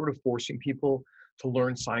sort of forcing people to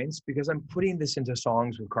learn science because I'm putting this into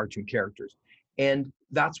songs with cartoon characters. And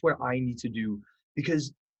that's what I need to do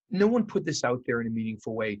because no one put this out there in a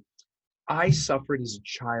meaningful way. I suffered as a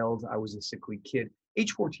child. I was a sickly kid.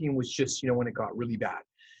 Age 14 was just, when it got really bad.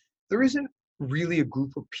 There isn't really a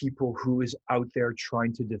group of people who is out there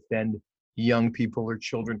trying to defend young people or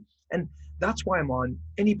children. And that's why I'm on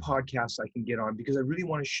any podcast I can get on, because I really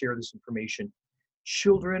want to share this information.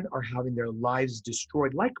 Children are having their lives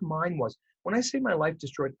destroyed like mine was. When I say my life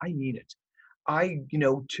destroyed, I mean it.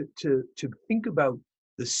 To think about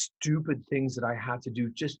the stupid things that I had to do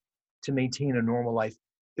just to maintain a normal life,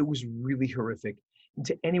 it was really horrific. And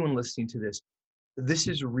to anyone listening to this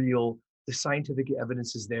is real. The scientific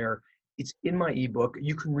evidence is there. It's in my ebook.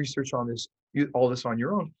 You can research on all this on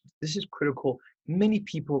your own. This is critical. Many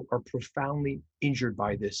people are profoundly injured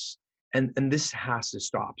by this, and this has to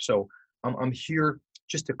stop. So I'm here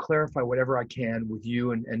just to clarify whatever I can with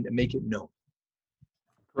you and make it known.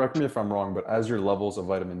 Correct me if I'm wrong, but as your levels of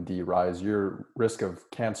vitamin D rise, your risk of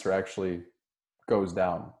cancer actually goes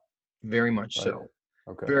down. Very much right? so.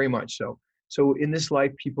 Okay. Very much so. So in this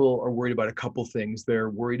life, people are worried about a couple things. They're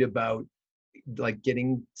worried about like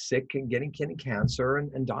getting sick and getting cancer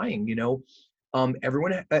and dying.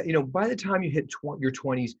 Everyone, by the time you hit your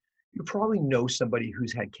 20s, you probably know somebody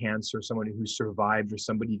who's had cancer, somebody who's survived, or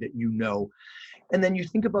somebody that you know. And then you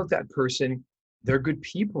think about that person, they're good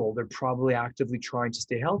people. They're probably actively trying to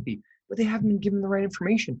stay healthy, but they haven't been given the right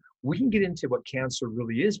information. We can get into what cancer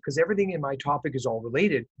really is because everything in my topic is all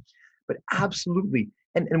related, but absolutely.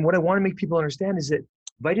 And what I want to make people understand is that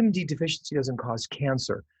vitamin D deficiency doesn't cause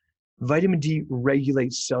cancer. Vitamin D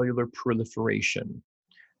regulates cellular proliferation.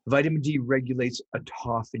 Vitamin D regulates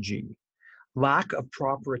autophagy. Lack of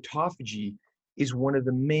proper autophagy is one of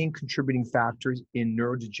the main contributing factors in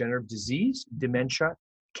neurodegenerative disease, dementia,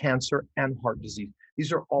 cancer, and heart disease.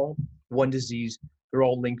 These are all one disease. They're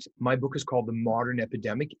all linked. My book is called The Modern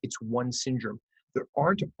Epidemic. It's one syndrome. there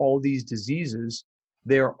aren't all these diseases.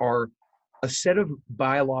 There are a set of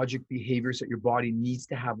biologic behaviors that your body needs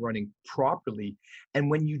to have running properly. And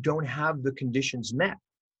when you don't have the conditions met,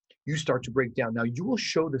 you start to break down. Now, you will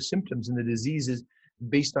show the symptoms and the diseases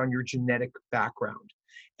based on your genetic background.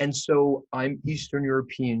 And so I'm Eastern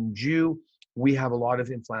European Jew. We have a lot of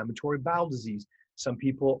inflammatory bowel disease. Some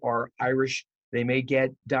people are Irish. They may get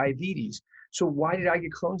diabetes. So why did I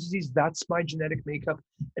get Crohn's disease? That's my genetic makeup.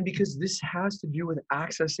 And because this has to do with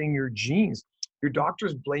accessing your genes. Your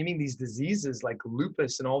doctor's blaming these diseases like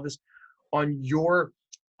lupus and all this on your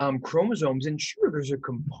chromosomes. And sure, there's a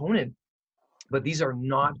component, but these are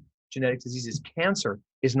not genetic diseases. Cancer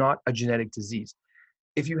is not a genetic disease.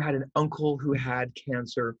 If you had an uncle who had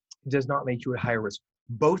cancer, it does not make you at higher risk.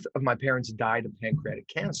 Both of my parents died of pancreatic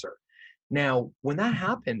cancer. Now, when that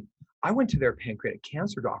happened, I went to their pancreatic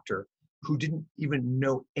cancer doctor who didn't even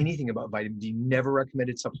know anything about vitamin D, never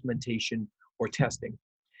recommended supplementation or testing.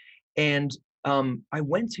 And I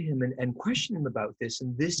went to him and questioned him about this.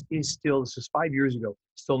 And this is 5 years ago,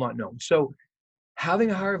 still not known. So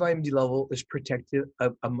having a higher vitamin D level is protective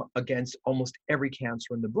against almost every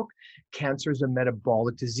cancer in the book. Cancer is a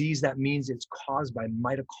metabolic disease. That means it's caused by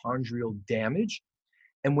mitochondrial damage.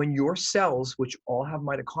 And when your cells, which all have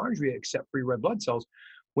mitochondria except for your red blood cells,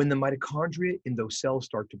 when the mitochondria in those cells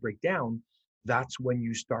start to break down, that's when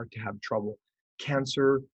you start to have trouble.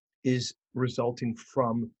 Cancer is resulting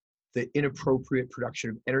from the inappropriate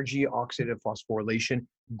production of energy, oxidative phosphorylation.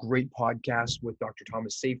 Great podcast with Dr.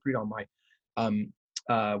 Thomas Seyfried on my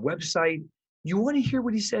website. You want to hear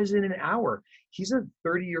what he says in an hour. He's a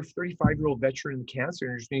 30 or 35-year-old veteran in the cancer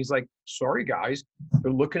industry. He's like, sorry, guys,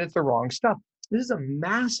 they're looking at the wrong stuff. This is a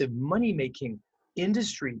massive money-making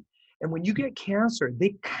industry. And when you get cancer,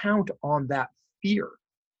 they count on that fear.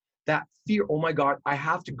 That fear, oh my God, I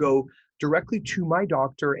have to go directly to my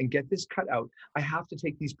doctor and get this cut out. I have to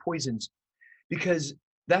take these poisons because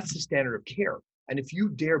that's the standard of care. And if you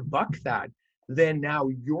dare buck that, then now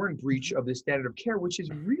you're in breach of the standard of care, which is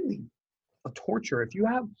really a torture. If you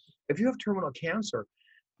have terminal cancer,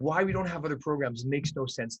 why we don't have other programs makes no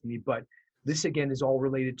sense to me. But this again is all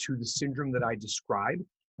related to the syndrome that I described,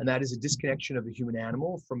 and that is a disconnection of the human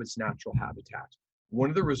animal from its natural habitat. One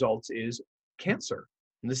of the results is cancer.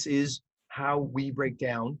 And this is how we break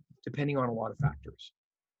down depending on a lot of factors.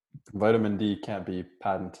 Vitamin D can't be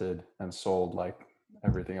patented and sold like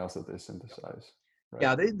everything else that they synthesize. Right?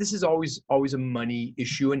 Yeah, this is always a money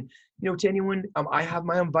issue. And, to anyone, I have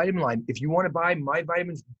my own vitamin line. If you want to buy my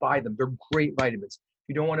vitamins, buy them. They're great vitamins. If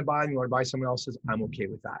you don't want to buy them, you want to buy someone else's, I'm okay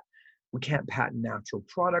with that. We can't patent natural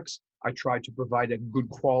products. I try to provide a good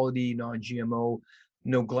quality, non-GMO,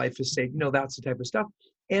 no glyphosate, that's the type of stuff.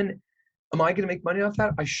 And am I going to make money off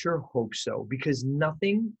that? I sure hope so, because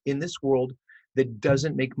nothing in this world that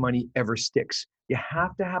doesn't make money ever sticks. You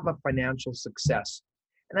have to have a financial success.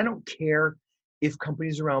 And I don't care if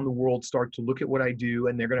companies around the world start to look at what I do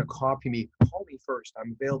and they're going to copy me. Call me first.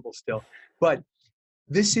 I'm available still. But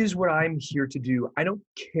this is what I'm here to do. I don't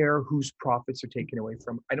care whose profits are taken away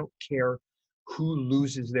from. I don't care who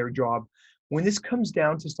loses their job. When this comes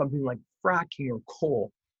down to something like fracking or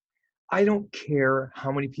coal, I don't care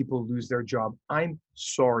how many people lose their job. I'm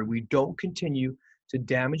sorry. We don't continue to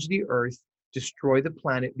damage the earth, destroy the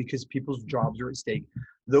planet because people's jobs are at stake.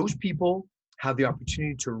 Those people have the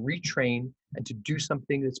opportunity to retrain and to do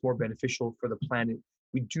something that's more beneficial for the planet.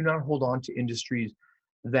 We do not hold on to industries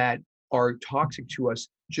that are toxic to us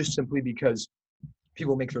just simply because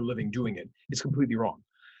people make their living doing it. It's completely wrong.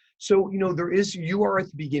 So, you are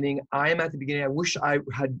at the beginning. I am at the beginning. I wish I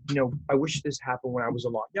had, I wish this happened when I was a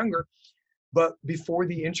lot younger. But before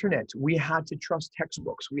the internet, we had to trust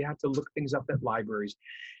textbooks. We had to look things up at libraries.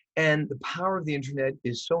 And the power of the internet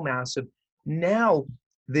is so massive. Now,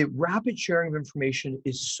 the rapid sharing of information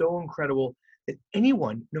is so incredible that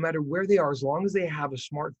anyone, no matter where they are, as long as they have a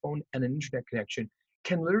smartphone and an internet connection,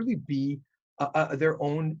 can literally be their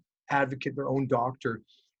own advocate, their own doctor.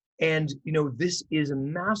 And, this is a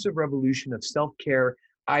massive revolution of self-care.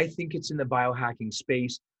 I think it's in the biohacking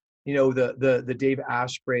space. The Dave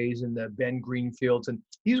Aspreys and the Ben Greenfields, and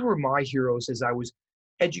these were my heroes as I was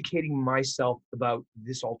educating myself about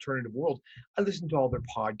this alternative world. I listened to all their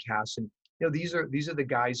podcasts, and these are the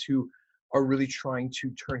guys who are really trying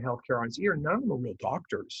to turn healthcare on its ear. None of them are real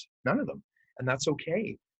doctors, none of them, and that's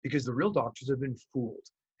okay because the real doctors have been fooled,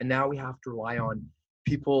 and now we have to rely on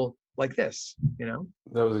people like this. That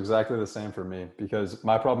was exactly the same for me because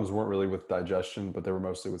my problems weren't really with digestion, but they were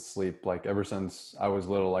mostly with sleep. Like ever since I was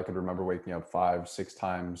little, I could remember waking up 5-6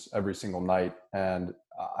 times every single night. And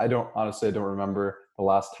I don't remember the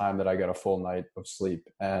last time that I got a full night of sleep.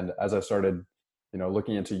 And as I started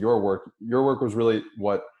looking into your work was really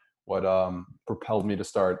what propelled me to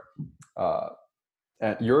start. Uh,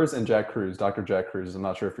 and yours and Jack Cruz, Dr. Jack Cruz. I'm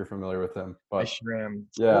not sure if you're familiar with him, I but sure am.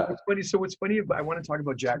 Well, yeah, what's funny? So what's funny? I want to talk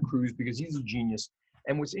about Jack Cruz because he's a genius.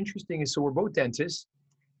 And what's interesting is, so we're both dentists.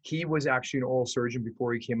 He was actually an oral surgeon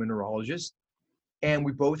before he became a neurologist, and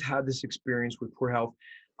we both had this experience with poor health.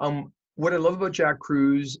 What I love about Jack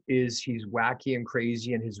Cruz is he's wacky and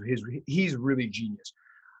crazy, and he's really genius.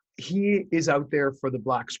 He is out there for the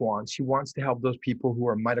black swans. He wants to help those people who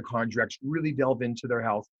are mitochondriacs really delve into their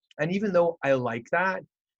health. And even though I like that,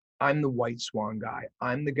 I'm the white swan guy.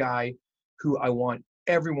 I'm the guy who I want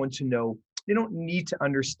everyone to know. They don't need to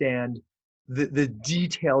understand the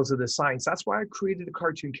details of the science. That's why I created the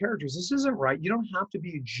cartoon characters. This isn't right. You don't have to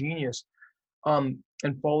be a genius and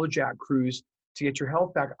follow Jack Cruz to get your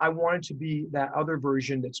health back. I wanted to be that other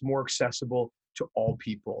version that's more accessible to all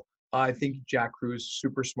people. I think Jack Cruz is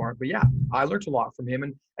super smart, but yeah, I learned a lot from him,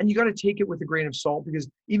 and you got to take it with a grain of salt because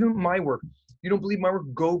even my work, you don't believe my work,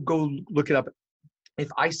 go look it up. If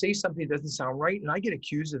I say something that doesn't sound right, and I get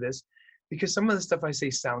accused of this because some of the stuff I say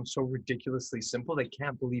sounds so ridiculously simple, they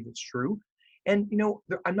can't believe it's true. And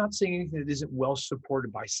I'm not saying anything that isn't well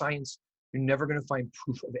supported by science. You're never going to find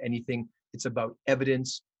proof of anything. It's about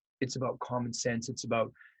evidence. It's about common sense. It's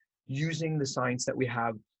about using the science that we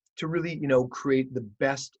have to really, create the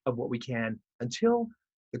best of what we can until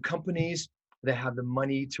the companies that have the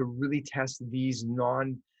money to really test these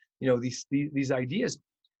these ideas.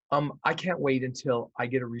 I can't wait until I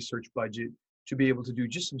get a research budget to be able to do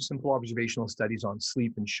just some simple observational studies on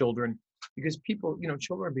sleep in children, because people,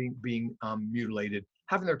 children are being mutilated,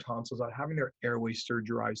 having their tonsils out, having their airways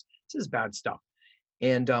surgerized. This is bad stuff.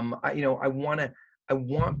 And I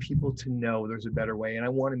want people to know there's a better way, and I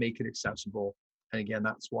want to make it accessible. And again,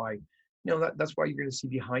 that's why, that's why you're going to see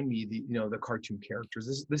behind me the cartoon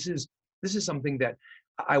characters. This is something that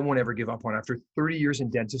I won't ever give up on. After 30 years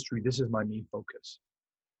in dentistry, this is my main focus.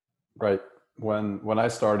 right. When I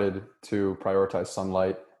started to prioritize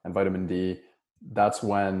sunlight and vitamin D, that's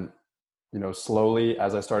when, slowly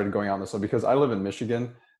as I started going out in the sun, because I live in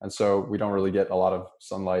Michigan, and so we don't really get a lot of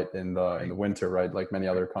sunlight in the Right. winter, right? Like many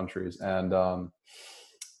other countries. And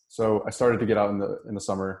so I started to get out in the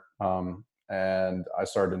summer, and I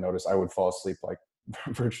started to notice I would fall asleep like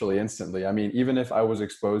virtually instantly. I mean, even if I was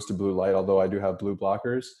exposed to blue light, although I do have blue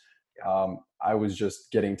blockers, Yeah. I was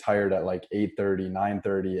just getting tired at like 8:30,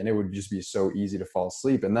 9:30, and it would just be so easy to fall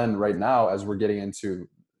asleep. And then right now, as we're getting into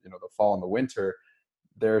the fall and the winter,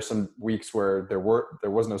 there are some weeks where there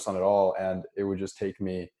was no sun at all, and it would just take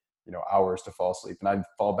me hours to fall asleep, and I'd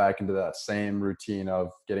fall back into that same routine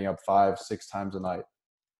of getting up 5, 6 times a night.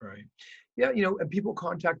 Right. Yeah, and people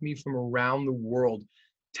contact me from around the world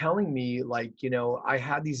telling me like, I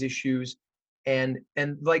had these issues, and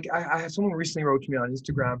like I had someone recently wrote to me on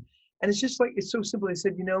Instagram, and it's just like it's so simple. They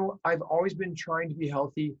said, I've always been trying to be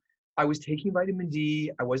healthy. I was taking vitamin D,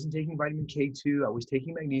 I wasn't taking vitamin K2, I was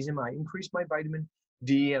taking magnesium, I increased my vitamin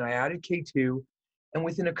D and I added K2. And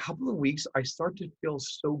within a couple of weeks, I start to feel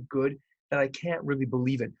so good that I can't really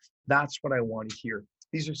believe it. That's what I want to hear.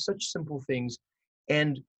 These are such simple things.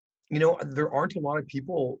 And there aren't a lot of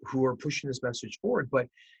people who are pushing this message forward, but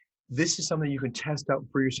this is something you can test out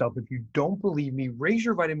for yourself. If you don't believe me, raise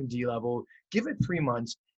your vitamin D level, give it 3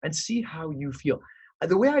 months, and see how you feel.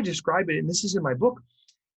 The way I describe it, and this is in my book,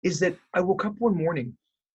 is that I woke up one morning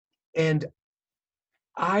and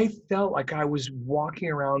I felt like I was walking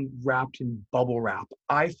around wrapped in bubble wrap.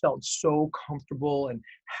 I felt so comfortable and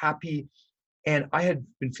happy. And I had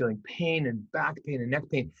been feeling pain and back pain and neck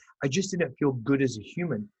pain. I just didn't feel good as a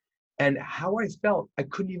human. And how I felt, I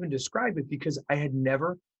couldn't even describe it because I had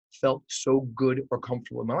never felt so good or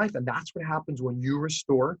comfortable in my life. And that's what happens when you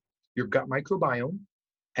restore your gut microbiome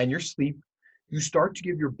and your sleep. You start to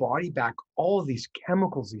give your body back all of these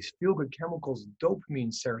chemicals, these feel-good chemicals,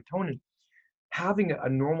 dopamine, serotonin, having a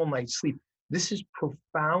normal night's sleep. This is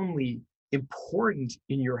profoundly important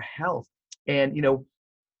in your health. And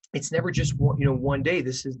it's never just one day.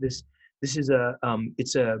 This is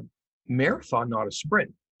it's a marathon, not a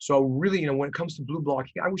sprint. So really, when it comes to blue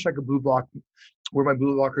blocking, I wish I could wear my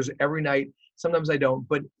blue blockers every night. Sometimes I don't,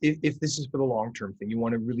 but if this is for the long-term thing, you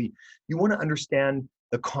want to understand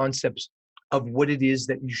the concepts of what it is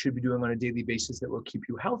that you should be doing on a daily basis that will keep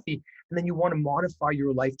you healthy. And then you want to modify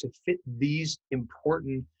your life to fit these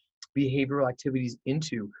important behavioral activities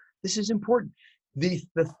into. This is important. The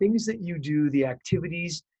things that you do, the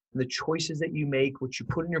activities and the choices that you make, what you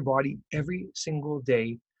put in your body every single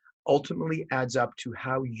day, ultimately adds up to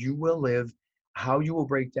how you will live, how you will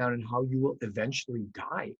break down, and how you will eventually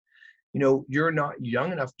die. You're not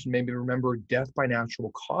young enough to maybe remember death by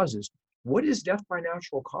natural causes. what is death by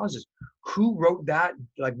natural causes? Who wrote that?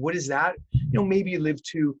 Like, what is that? Maybe you live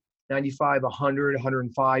to 95, 100,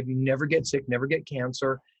 105, you never get sick, never get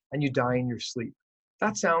cancer, and you die in your sleep.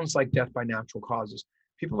 That sounds like death by natural causes.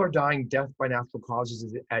 People are dying death by natural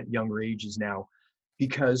causes at younger ages now,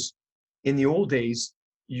 because in the old days,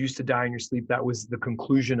 you used to die in your sleep. That was the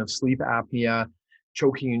conclusion of sleep apnea,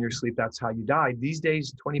 choking in your sleep. That's how you died. These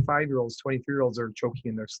days, 25-year-olds, 23-year-olds are choking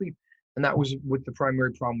in their sleep. And that was with the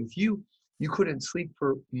primary problem with you. You couldn't sleep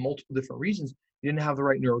for multiple different reasons. You didn't have the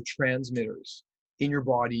right neurotransmitters in your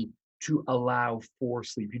body to allow for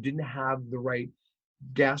sleep. You didn't have the right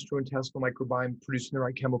gastrointestinal microbiome producing the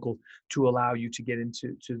right chemicals to allow you to get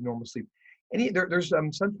into normal sleep. There's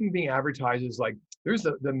something being advertised as like, there's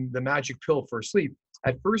the magic pill for sleep.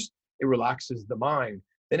 At first, it relaxes the mind,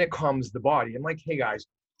 then it calms the body. I'm like, hey guys,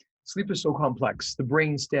 sleep is so complex. The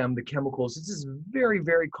brain stem, the chemicals, this is very,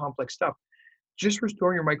 very complex stuff. Just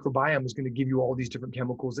restoring your microbiome is going to give you all these different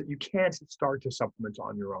chemicals that you can't start to supplement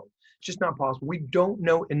on your own. It's just not possible. We don't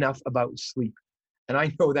know enough about sleep. And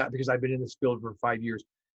I know that because I've been in this field for 5 years.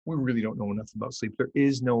 We really don't know enough about sleep. There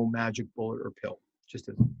is no magic bullet or pill. Just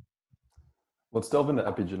isn't. Let's delve into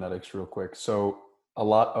epigenetics real quick. So a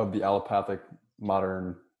lot of the allopathic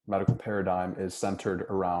modern medical paradigm is centered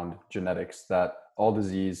around genetics, that all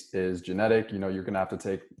disease is genetic. You're going to have to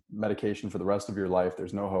take medication for the rest of your life.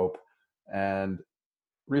 There's no hope. And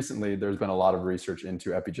recently, there's been a lot of research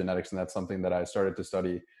into epigenetics, and that's something that I started to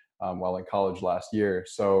study while in college last year.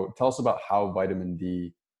 So tell us about how vitamin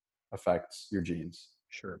D affects your genes.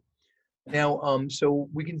 Sure. Now, so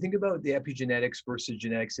we can think about the epigenetics versus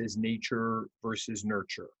genetics as nature versus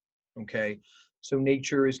nurture. Okay. So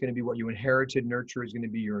nature is going to be what you inherited. Nurture is going to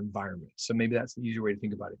be your environment. So maybe that's the easier way to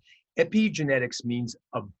think about it. Epigenetics means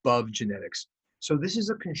above genetics. So this is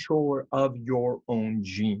a controller of your own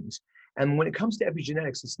genes. And when it comes to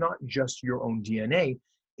epigenetics, it's not just your own DNA,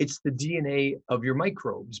 it's the DNA of your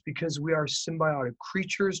microbes, because we are symbiotic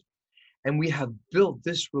creatures and we have built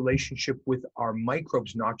this relationship with our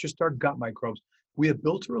microbes, not just our gut microbes. We have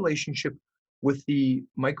built a relationship with the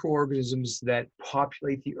microorganisms that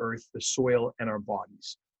populate the earth, the soil, and our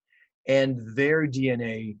bodies. And their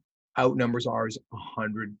DNA outnumbers ours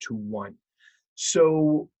 100 to 1.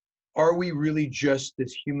 So are we really just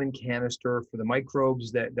this human canister for the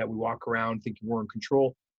microbes that we walk around thinking we're in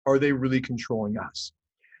control? Are they really controlling us?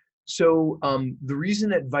 So the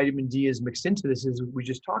reason that vitamin D is mixed into this is we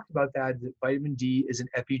just talked about that vitamin D is an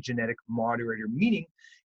epigenetic moderator, meaning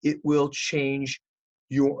it will change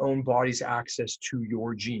your own body's access to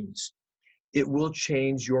your genes. It will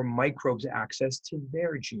change your microbes' access to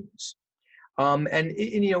their genes.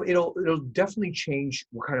 It'll definitely change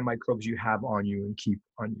what kind of microbes you have on you and keep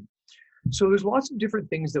on you. So there's lots of different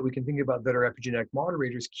things that we can think about that are epigenetic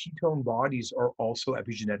moderators. Ketone bodies are also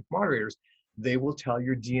epigenetic moderators. They will tell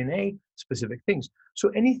your DNA specific things. So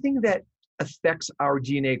anything that affects our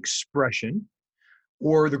DNA expression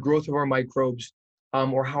or the growth of our microbes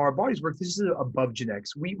or how our bodies work, this is above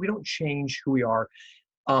genetics. We don't change who we are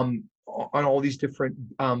on all these different,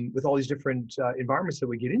 with all these different environments that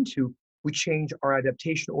we get into. We change our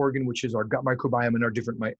adaptation organ, which is our gut microbiome and our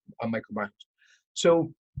different microbiomes.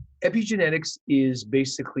 So epigenetics is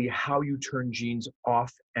basically how you turn genes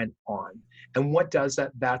off and on. And what does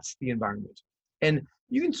that? That's the environment. And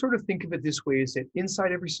you can sort of think of it this way, is that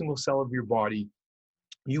inside every single cell of your body,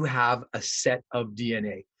 you have a set of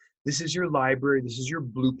DNA. This is your library. This is your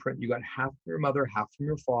blueprint. You got half from your mother, half from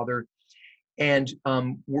your father. And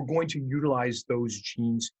we're going to utilize those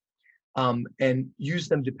genes and use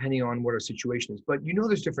them depending on what our situation is. But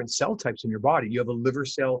there's different cell types in your body. You have a liver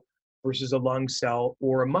cell versus a lung cell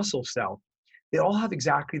or a muscle cell. They all have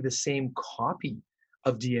exactly the same copy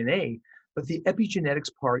of DNA, but the epigenetics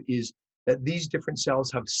part is that these different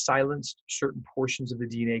cells have silenced certain portions of the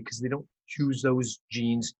DNA because they don't choose those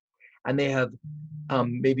genes, and they have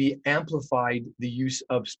maybe amplified the use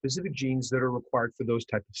of specific genes that are required for those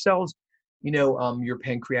type of cells. Your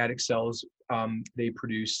pancreatic cells, they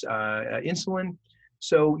produce insulin.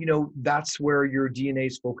 So, that's where your DNA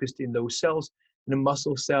is focused in those cells. In a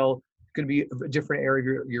muscle cell, it's going to be a different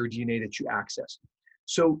area of your DNA that you access.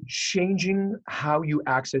 So changing how you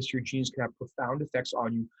access your genes can have profound effects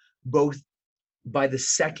on you, both by the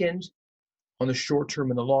second, on the short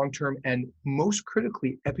term and the long term, and most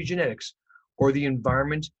critically, epigenetics, or the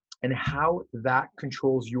environment and how that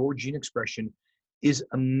controls your gene expression, is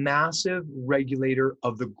a massive regulator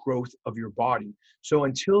of the growth of your body. So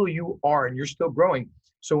until you are, and you're still growing,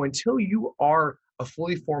 so until you are a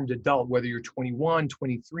fully formed adult, whether you're 21,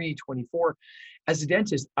 23, 24, as a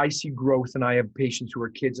dentist, I see growth, and I have patients who are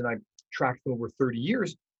kids and I've tracked them over 30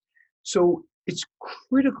 years. So it's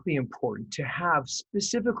critically important to have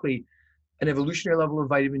specifically an evolutionary level of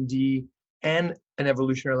vitamin D and an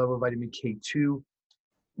evolutionary level of vitamin K2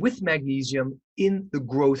 with magnesium in the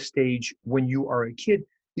growth stage when you are a kid,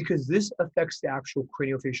 because this affects the actual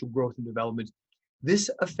craniofacial growth and development. This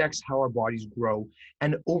affects how our bodies grow.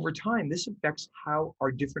 And over time, this affects how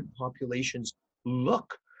our different populations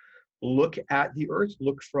look. Look at the earth,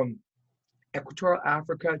 look from Equatorial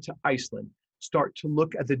Africa to Iceland. Start to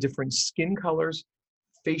look at the different skin colors,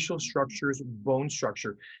 facial structures, bone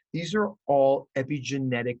structure. These are all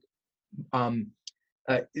epigenetic um,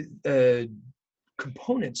 uh, uh,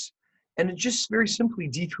 components. And it just very simply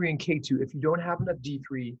D3 and K2. If you don't have enough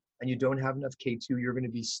D3 and you don't have enough K2, you're going to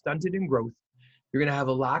be stunted in growth. You're going to have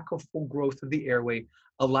a lack of full growth of the airway,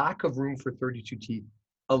 a lack of room for 32 teeth,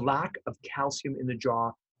 a lack of calcium in the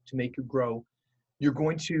jaw to make you grow. You're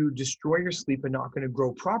going to destroy your sleep and not going to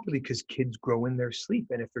grow properly because kids grow in their sleep.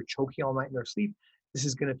 And if they're choking all night in their sleep, this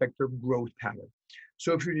is going to affect their growth pattern.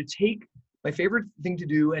 So if you're to take my favorite thing to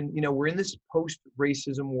do, and we're in this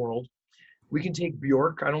post-racism world, we can take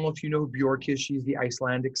Bjork. I don't know if you know who Bjork is. She's the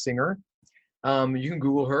Icelandic singer. You can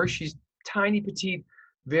Google her. She's tiny, petite,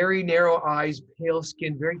 very narrow eyes, pale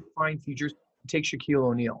skin, very fine features. Take Shaquille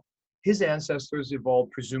O'Neal. His ancestors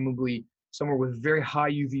evolved presumably somewhere with very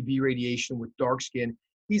high UVB radiation with dark skin.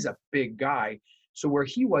 He's a big guy. So where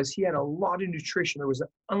he was, he had a lot of nutrition. There was an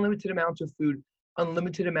unlimited amount of food,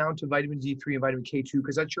 unlimited amount of vitamin D3 and vitamin K2,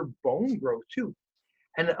 because that's your bone growth too.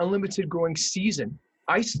 And an unlimited growing season.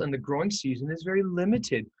 Iceland, the growing season is very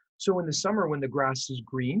limited. So in the summer, when the grass is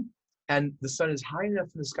green and the sun is high enough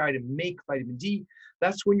in the sky to make vitamin D,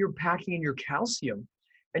 that's when you're packing in your calcium,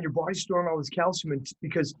 and your body's storing all this calcium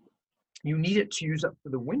because you need it to use up for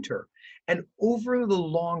the winter. And over the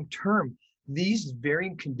long term, these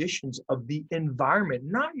varying conditions of the environment,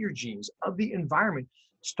 not your genes, of the environment,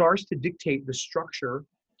 starts to dictate the structure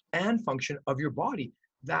and function of your body.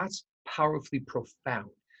 That's powerfully profound.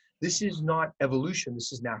 This is not evolution,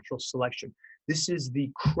 this is natural selection. This is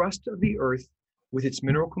the crust of the earth with its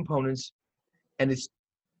mineral components and its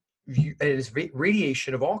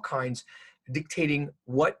radiation of all kinds dictating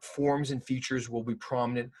what forms and features will be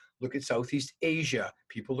prominent. Look at Southeast Asia.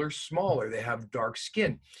 People are smaller, they have dark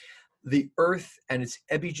skin. The earth and its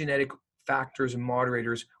epigenetic factors and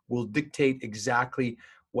moderators will dictate exactly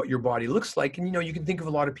what your body looks like. And you can think of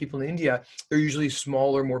a lot of people in India, they're usually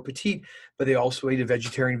smaller, more petite, but they also eat a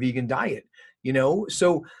vegetarian vegan diet.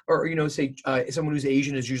 So, or say someone who's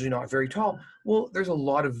Asian is usually not very tall. Well, there's a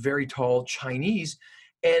lot of very tall Chinese,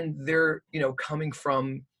 and they're coming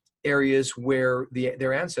from areas where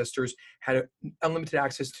their ancestors had unlimited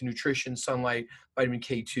access to nutrition, sunlight, vitamin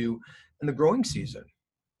K2, and the growing season.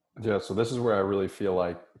 Yeah, so this is where I really feel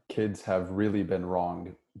like kids have really been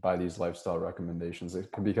wronged by these lifestyle recommendations,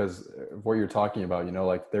 because of what you're talking about,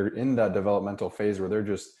 like they're in that developmental phase where they're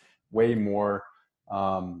just way more,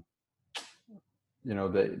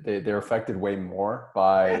 they're affected way more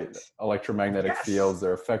by electromagnetic fields.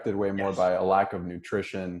 They're affected way more by a lack of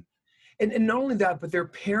nutrition. And not only that, but their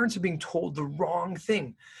parents are being told the wrong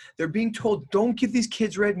thing. They're being told, don't give these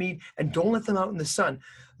kids red meat and don't let them out in the sun.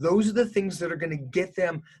 Those are the things that are going to get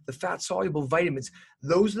them the fat-soluble vitamins.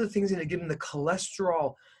 Those are the things that are going to give them the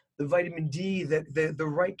cholesterol, the vitamin D, the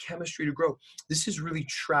right chemistry to grow. This is really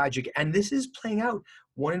tragic. And this is playing out.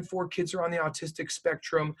 1 in 4 kids are on the autistic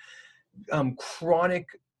spectrum, chronic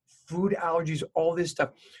food allergies, all this stuff.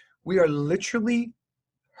 We are literally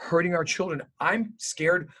hurting our children. I'm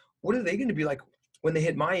scared. What are they going to be like when they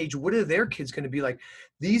hit my age? What are their kids going to be like?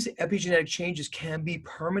 These epigenetic changes can be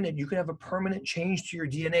permanent. You can have a permanent change to your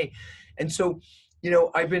DNA. And so,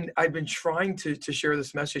 I've been trying to share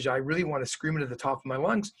this message. I really want to scream it at the top of my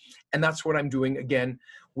lungs. And that's what I'm doing again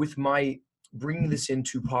with my bringing this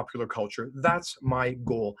into popular culture. That's my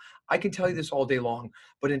goal. I can tell you this all day long,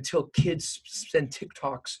 but until kids send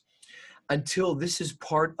TikToks, until this is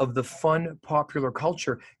part of the fun popular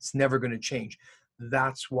culture, it's never going to change.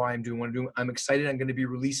 That's why I'm doing what I'm doing. I'm excited. I'm going to be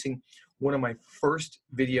releasing one of my first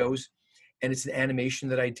videos, and it's an animation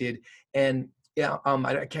that I did. And yeah,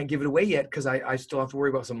 I can't give it away yet because I still have to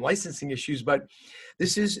worry about some licensing issues, but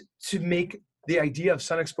this is to make the idea of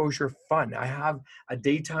sun exposure fun. I have a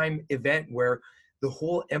daytime event where the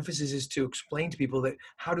whole emphasis is to explain to people that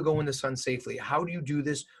how to go in the sun safely. How do you do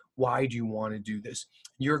this? Why do you want to do this?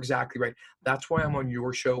 You're exactly right. That's why I'm on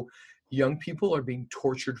your show. Young people are being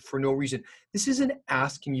tortured for no reason. This isn't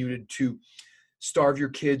asking you to starve your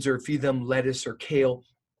kids or feed them lettuce or kale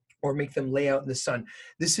or make them lay out in the sun.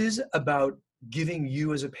 This is about giving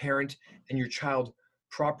you as a parent and your child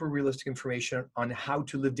proper realistic information on how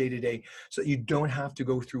to live day to day so that you don't have to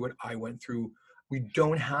go through what I went through. We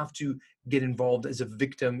don't have to get involved as a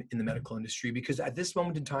victim in the medical industry, because at this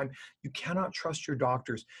moment in time, you cannot trust your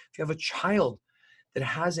doctors. If you have a child that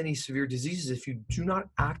has any severe diseases, if you do not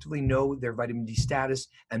actively know their vitamin D status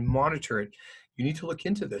and monitor it, you need to look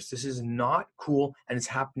into this. This is not cool, and it's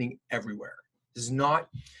happening everywhere. This is not,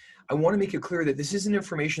 I want to make it clear that this isn't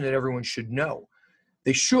information that everyone should know.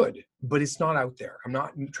 They should, but it's not out there. I'm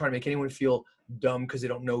not trying to make anyone feel dumb because they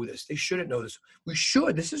don't know this. They shouldn't know this. We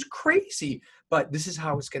should. This is crazy, but this is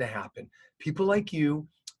how it's going to happen. People like you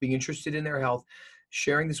being interested in their health,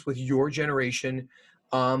 sharing this with your generation.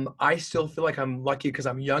 I still feel like I'm lucky because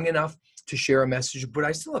I'm young enough to share a message, but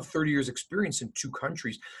I still have 30 years experience in 2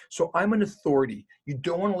 countries. So I'm an authority. You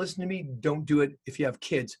don't want to listen to me, don't do it. If you have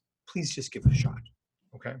kids, please just give it a shot.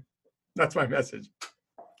 Okay? That's my message.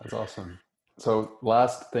 That's awesome. So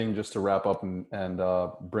last thing, just to wrap up and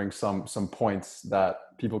bring some points that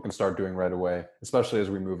people can start doing right away, especially as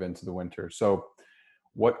we move into the winter. So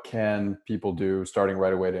what can people do starting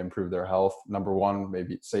right away to improve their health? Number one,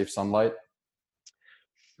 maybe safe sunlight.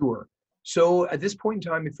 Sure. So at this point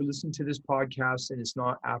in time, if you listen to this podcast and it's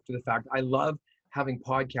not after the fact, I love having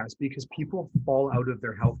podcasts because people fall out of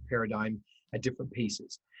their health paradigm at different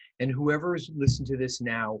paces. And whoever's listened to this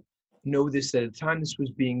now, know this, that at the time this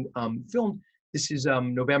was being filmed, this is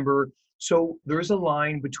November. So there's a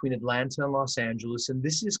line between Atlanta and Los Angeles, and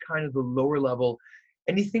this is kind of the lower level.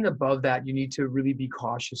 Anything above that, you need to really be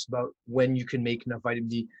cautious about when you can make enough vitamin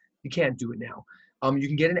D. You can't do it now. You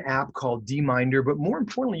can get an app called D-Minder, but more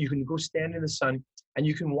importantly, you can go stand in the sun and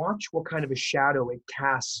you can watch what kind of a shadow it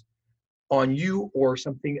casts on you or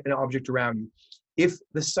something, an object around you. If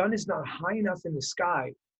the sun is not high enough in the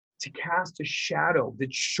sky to cast a shadow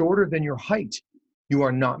that's shorter than your height, you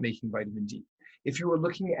are not making vitamin D. If you are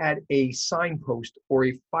looking at a signpost or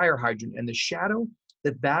a fire hydrant and the shadow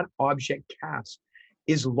that object casts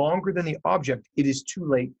is longer than the object, it is too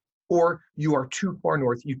late, or you are too far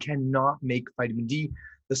north. You cannot make vitamin D.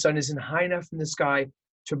 The sun isn't high enough in the sky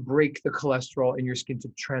to break the cholesterol in your skin to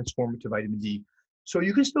transform it to vitamin D. So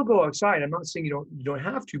you can still go outside. I'm not saying you don't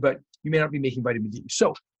have to, but you may not be making vitamin D.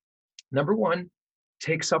 So number one,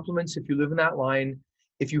 take supplements if you live in that line.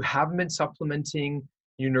 If you haven't been supplementing,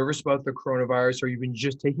 you're nervous about the coronavirus, or you've been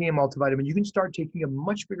just taking a multivitamin, you can start taking a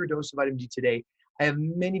much bigger dose of vitamin D today. I have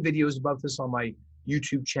many videos about this on my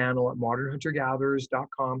YouTube channel at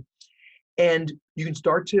modernhuntergatherers.com. And you can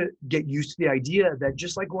start to get used to the idea that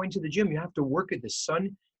just like going to the gym, you have to work at the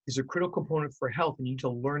sun is a critical component for health, and you need to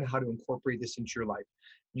learn how to incorporate this into your life.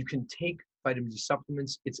 You can take vitamin D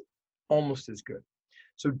supplements. It's almost as good.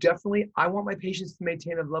 So definitely, I want my patients to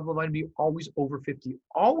maintain a level of vitamin D always over 50,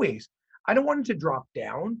 always. I don't want it to drop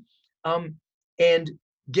down. And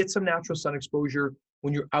get some natural sun exposure.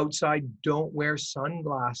 When you're outside, don't wear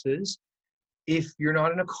sunglasses. If you're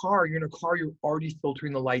not in a car, you're already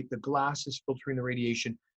filtering the light. The glass is filtering the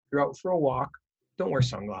radiation. If you're out for a walk, don't wear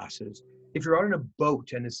sunglasses. If you're out on a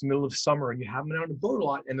boat and it's the middle of summer and you haven't been on a boat a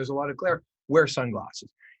lot and there's a lot of glare, wear sunglasses.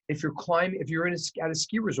 If you're at a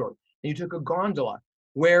ski resort and you took a gondola,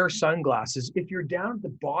 wear sunglasses. If you're down at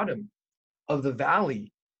the bottom of the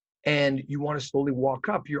valley and you want to slowly walk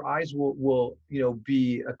up, your eyes will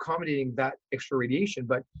be accommodating that extra radiation.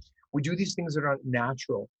 But we do these things that are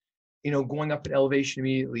natural. Going up in elevation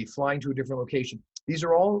immediately, flying to a different location. These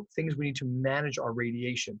are all things we need to manage our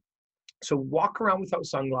radiation. So walk around without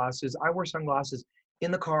sunglasses. I wear sunglasses in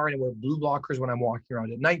the car and I wear blue blockers when I'm walking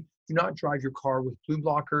around at night. Do not drive your car with blue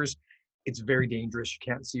blockers. It's very dangerous. You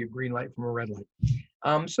can't see a green light from a red light.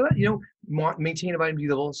 So that, maintain a vitamin D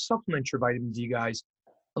level, supplement your vitamin D, guys.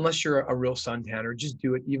 Unless you're a real suntanner, just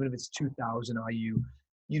do it. Even if it's 2,000 IU,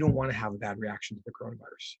 you don't want to have a bad reaction to the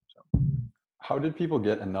coronavirus. So. How did people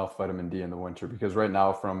get enough vitamin D in the winter? Because right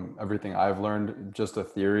now, from everything I've learned, just a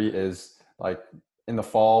theory is like in the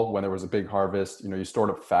fall when there was a big harvest, you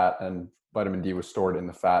stored up fat and vitamin D was stored in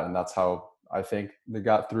the fat. And that's how I think they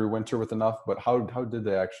got through winter with enough. But how did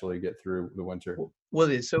they actually get through the winter? Well,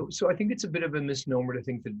 it is. So I think it's a bit of a misnomer to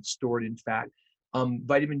think that it's stored in fat.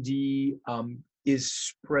 Vitamin D is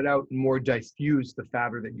spread out and more diffuse the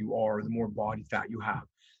fatter that you are, the more body fat you have.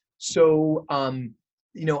 So,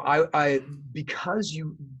 because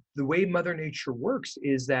the way Mother Nature works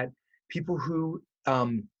is that people who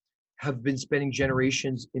have been spending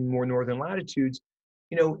generations in more northern latitudes,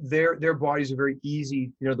 their bodies are very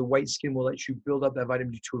easy. The white skin will let you build up that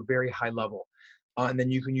vitamin D to a very high level, and then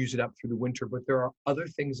you can use it up through the winter. But there are other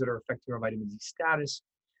things that are affecting our vitamin D status,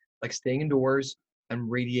 like staying indoors and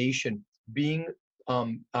radiation.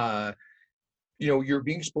 You're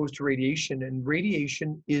being exposed to radiation, and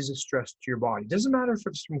radiation is a stress to your body. It doesn't matter if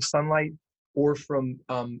it's from sunlight or from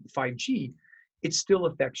 5G. it still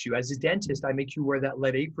affects you. As a dentist, I make you wear that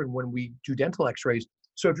lead apron when we do dental x-rays.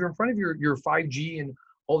 So if you're in front of your 5G and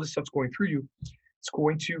all this stuff's going through you, it's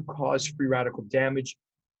going to cause free radical damage.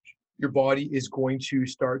 Your body is going to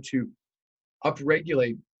start to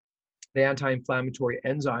upregulate the anti-inflammatory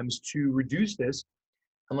enzymes to reduce this,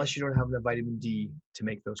 unless you don't have enough vitamin D to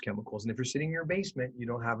make those chemicals. And if you're sitting in your basement, you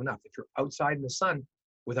don't have enough. If you're outside in the sun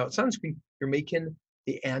without sunscreen, you're making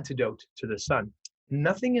the antidote to the sun.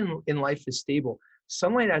 Nothing in life is stable.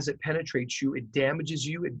 Sunlight, as it penetrates you, it damages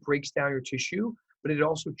you, it breaks down your tissue, but it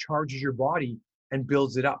also charges your body and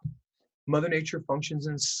builds it up. Mother Nature functions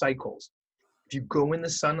in cycles. If you go in the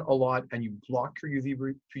sun a lot and you block your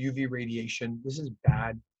UV radiation, this is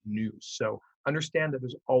bad news. So understand that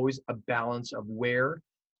there's always a balance of wear,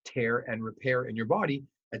 tear, and repair in your body.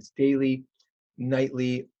 That's daily,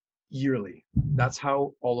 nightly, yearly. That's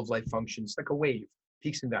how all of life functions, like a wave,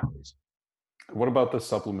 peaks and valleys. What about the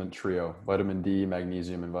supplement trio, vitamin D,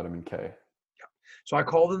 magnesium, and vitamin K? Yeah. So I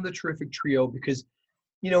call them the terrific trio because,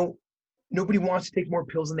 nobody wants to take more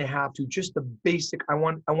pills than they have to. Just the basic, I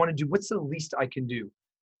want to do, what's the least I can do?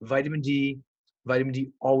 Vitamin D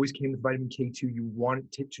always came with vitamin K2. You want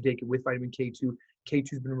to take it with vitamin K2. K2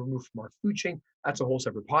 has been removed from our food chain. That's a whole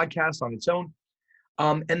separate podcast on its own.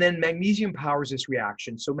 And then magnesium powers this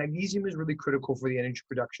reaction. So magnesium is really critical for the energy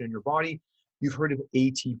production in your body. You've heard of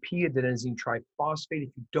ATP, adenosine triphosphate.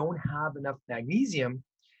 If you don't have enough magnesium,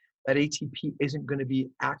 that ATP isn't going to be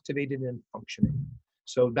activated and functioning.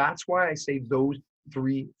 So that's why I say those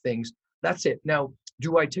three things. That's it. Now,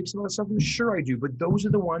 do I take some other supplements? Sure I do, but those are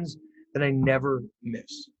the ones that I never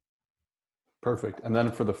miss. Perfect. And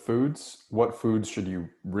then for the foods, what foods should you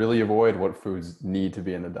really avoid? What foods need to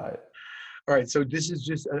be in the diet? All right. So this is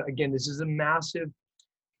just, again, this is a massive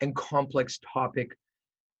and complex topic.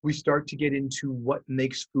 We start to get into what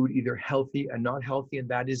makes food either healthy and not healthy, and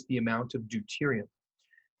that is the amount of deuterium.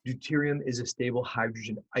 Deuterium is a stable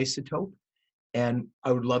hydrogen isotope. And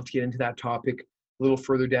I would love to get into that topic a little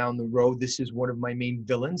further down the road. This is one of my main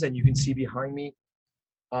villains, and you can see behind me,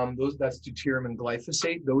 that's deuterium and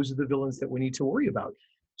glyphosate. Those are the villains that we need to worry about.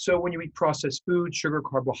 So when you eat processed food, sugar,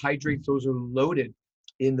 carbohydrates, those are loaded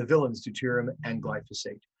in the villains, deuterium and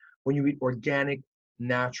glyphosate. When you eat organic,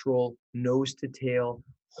 natural, nose to tail,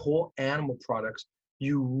 whole animal products,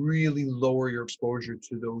 you really lower your exposure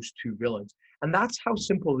to those two villains. And that's how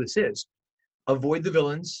simple this is. Avoid the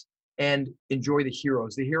villains and enjoy the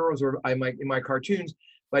heroes. The heroes are, in my cartoons,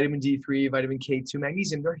 vitamin D3, vitamin K2,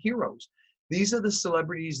 magnesium, they're heroes. These are the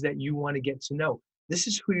celebrities that you want to get to know. This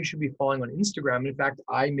is who you should be following on Instagram. In fact,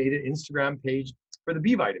 I made an Instagram page for the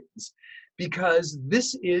B vitamins because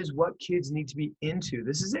this is what kids need to be into.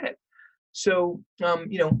 This is it. So,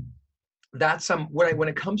 that's when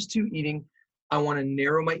it comes to eating, I want to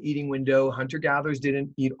narrow my eating window. Hunter-gatherers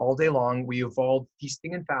didn't eat all day long. We evolved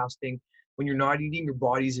feasting and fasting. When you're not eating, your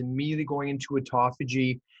body's immediately going into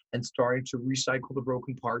autophagy and starting to recycle the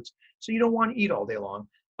broken parts. So you don't want to eat all day long.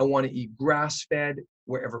 I want to eat grass-fed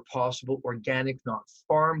wherever possible, organic, not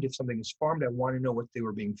farmed. If something is farmed, I want to know what they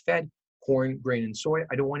were being fed, corn, grain, and soy.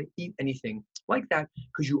 I don't want to eat anything like that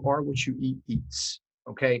because you are what you eat eats,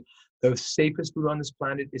 okay? The safest food on this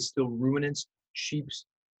planet is still ruminants, sheep,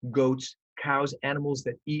 goats, cows, animals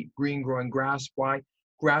that eat green growing grass. Why?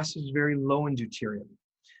 Grass is very low in deuterium.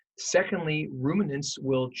 Secondly, ruminants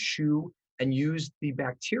will chew and use the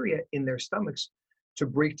bacteria in their stomachs to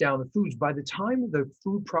break down the foods. By the time the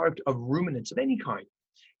food product of ruminants of any kind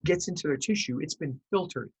gets into their tissue, it's been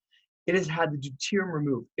filtered. It has had the deuterium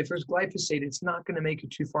removed. If there's glyphosate, it's not going to make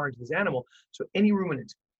it too far into this animal. So any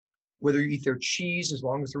ruminant, whether you eat their cheese, as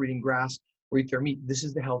long as they're eating grass, or eat their meat, this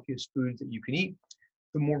is the healthiest food that you can eat.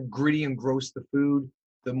 The more gritty and gross the food,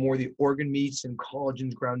 the more the organ meats and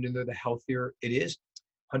collagens ground in there, the healthier it is.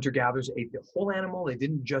 Hunter-gatherers ate the whole animal. They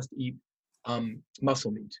didn't just eat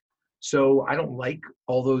muscle meat. So I don't like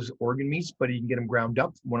all those organ meats, but you can get them ground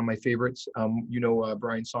up. One of my favorites,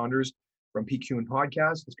 Brian Saunders from PQ and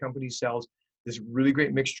Podcast, his company sells this really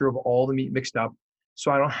great mixture of all the meat mixed up.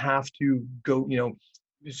 So I don't have to go,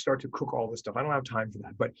 start to cook all this stuff. I don't have time for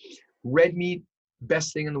that. But red meat,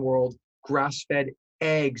 best thing in the world, grass-fed,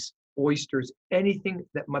 eggs, oysters, anything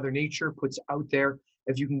that Mother Nature puts out there.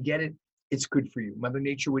 If you can get it, it's good for you. Mother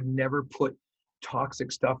Nature would never put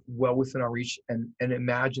toxic stuff well within our reach and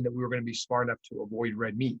imagine that we were going to be smart enough to avoid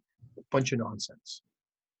red meat. A bunch of nonsense.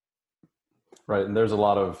 Right. And there's a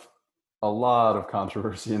lot of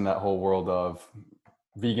controversy in that whole world of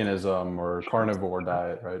veganism or carnivore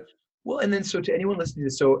diet, right? Well, and then so to anyone listening to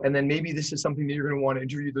this, and then maybe this is something that you're going to want to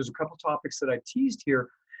interview. There's a couple topics that I've teased here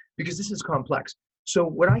because this is complex. So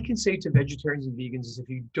what I can say to vegetarians and vegans is if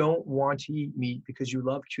you don't want to eat meat because you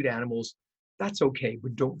love cute animals, that's okay.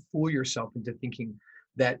 But don't fool yourself into thinking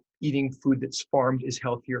that eating food that's farmed is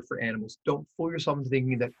healthier for animals. Don't fool yourself into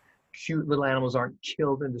thinking that cute little animals aren't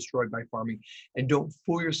killed and destroyed by farming. And don't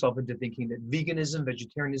fool yourself into thinking that veganism,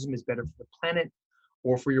 vegetarianism is better for the planet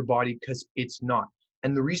or for your body, because it's not.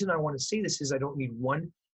 And the reason I want to say this is I don't need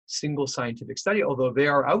one single scientific study, although they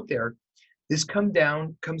are out there. This comes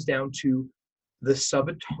down to the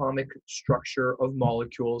subatomic structure of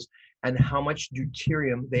molecules and how much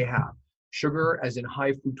deuterium they have. Sugar, as in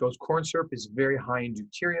high fructose corn syrup, is very high in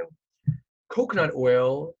deuterium. Coconut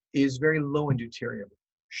oil is very low in deuterium.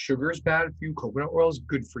 Sugar is bad for you. Coconut oil is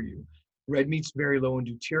good for you. Red meat's very low in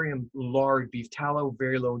deuterium. Lard, beef tallow,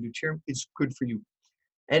 very low in deuterium. It's good for you.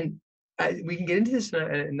 And we can get into this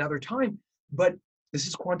another time, but this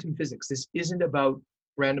is quantum physics. This isn't about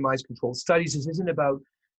randomized controlled studies. This isn't about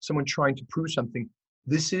someone trying to prove something.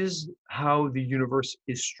 This is how the universe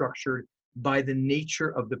is structured by the nature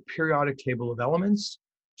of the periodic table of elements,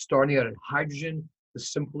 starting out at hydrogen, the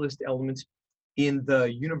simplest element in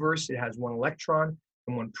the universe. It has one electron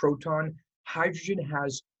and one proton. Hydrogen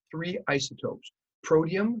has 3 isotopes: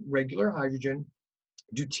 protium, regular hydrogen,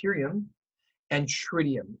 deuterium, and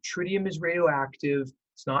tritium. Tritium is radioactive.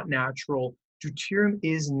 It's not natural. Deuterium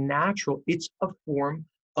is natural. It's a form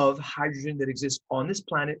of hydrogen that exists on this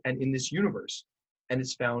planet and in this universe. And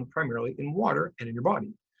it's found primarily in water and in your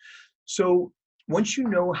body. So once you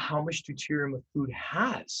know how much deuterium a food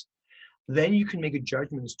has, then you can make a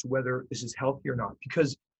judgment as to whether this is healthy or not,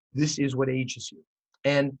 because this is what ages you.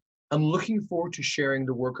 And I'm looking forward to sharing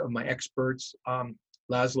the work of my experts,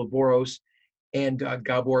 Laszlo Boros and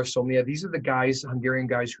Gabor Somlia. These are the guys, Hungarian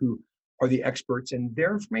guys, who are the experts, and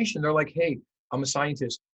their information, they're like, hey, I'm a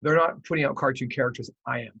scientist. They're not putting out cartoon characters.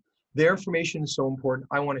 I am. Their information is so important.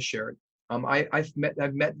 I want to share it. I've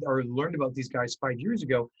met or learned about these guys 5 years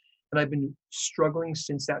ago, and I've been struggling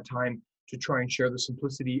since that time to try and share the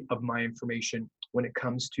simplicity of my information when it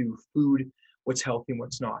comes to food, what's healthy and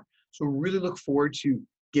what's not. So really look forward to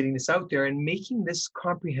getting this out there and making this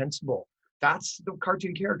comprehensible. That's the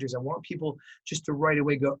cartoon characters. I want people just to right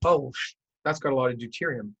away go, oh, that's got a lot of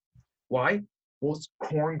deuterium. Why? Well, it's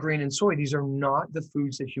corn, grain, and soy. These are not the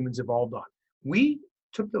foods that humans evolved on. We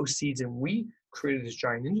took those seeds and we created this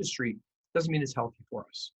giant industry. Doesn't mean it's healthy for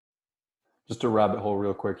us. Just a rabbit hole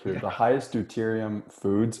real quick here. Yeah. The highest deuterium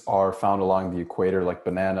foods are found along the equator, like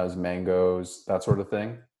bananas, mangoes, that sort of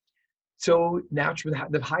thing. So naturally,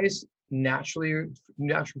 the highest natural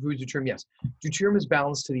foods deuterium, yes. Deuterium is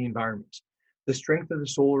balanced to the environment. The strength of the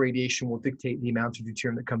solar radiation will dictate the amount of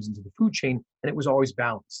deuterium that comes into the food chain, and it was always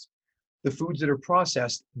balanced. The foods that are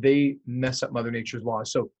processed, they mess up Mother Nature's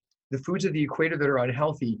laws. So the foods of the equator that are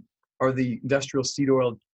unhealthy are the industrial seed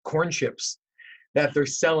oil corn chips that they're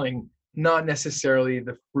selling, not necessarily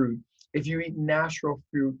the fruit. If you eat natural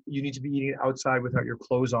fruit, you need to be eating it outside without your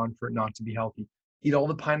clothes on for it not to be healthy. Eat all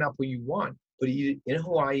the pineapple you want, but eat it in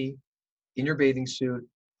Hawaii, in your bathing suit,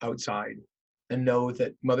 outside, and know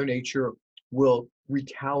that Mother Nature will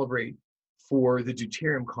recalibrate for the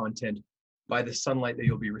deuterium content by the sunlight that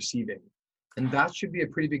you'll be receiving. And that should be a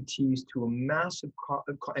pretty big tease to a massive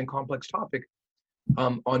and complex topic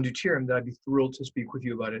on deuterium that I'd be thrilled to speak with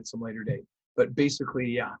you about at some later date. But basically,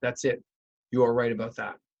 yeah, that's it. You are right about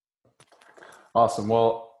that. Awesome.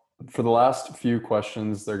 Well, for the last few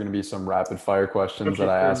questions, there are going to be some rapid fire questions that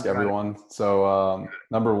I ask everyone. So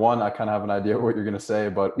number one, I kind of have an idea what you're going to say,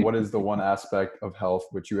 but what is the one aspect of health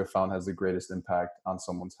which you have found has the greatest impact on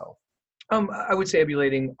someone's health? I would say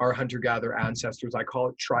emulating our hunter-gatherer ancestors. I call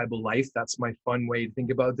it tribal life. That's my fun way to think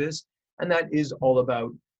about this. And that is all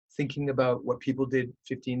about thinking about what people did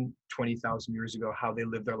 15, 20,000 years ago, how they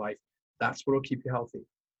lived their life. That's what will keep you healthy.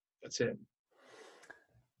 That's it.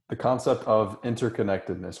 The concept of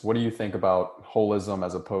interconnectedness. What do you think about holism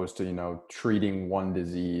as opposed to, treating one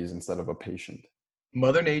disease instead of a patient?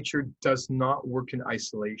 Mother Nature does not work in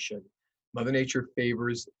isolation. Mother Nature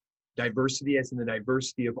favors diversity, as in the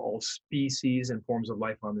diversity of all species and forms of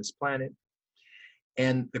life on this planet,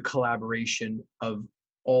 and the collaboration of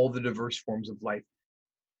all the diverse forms of life.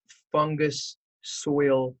 Fungus,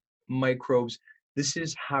 soil, microbes. This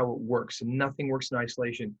is how it works. Nothing works in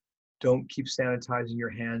isolation. Don't keep sanitizing your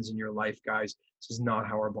hands in your life, guys. This is not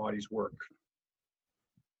how our bodies work.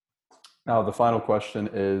 Now, the final question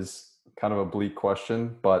is kind of a bleak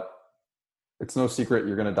question, but it's no secret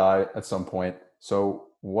you're going to die at some point. So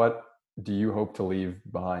what do you hope to leave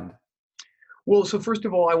behind? Well, so first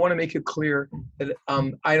of all, I want to make it clear that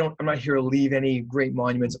I'm not here to leave any great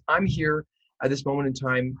monuments. I'm here at this moment in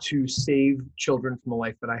time to save children from the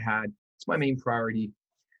life that I had. It's my main priority.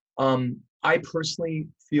 I personally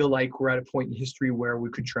feel like we're at a point in history where we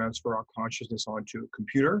could transfer our consciousness onto a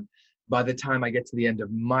computer by the time I get to the end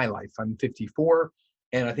of my life. I'm 54,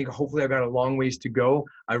 and I think hopefully I've got a long ways to go.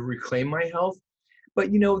 I reclaim my health. But,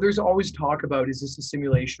 there's always talk about, is this a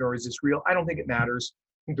simulation or is this real? I don't think it matters.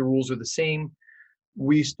 I think the rules are the same.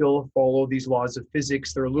 We still follow these laws of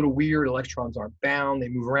physics. They're a little weird. Electrons aren't bound. They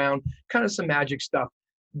move around, kind of some magic stuff.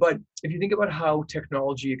 But if you think about how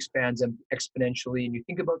technology expands exponentially, and you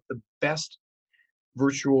think about the best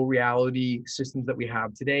virtual reality systems that we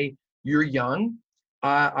have today, you're young.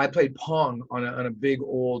 I played Pong on a big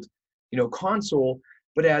old, console.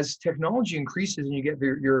 But as technology increases and you get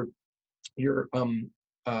your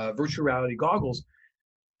virtual reality goggles,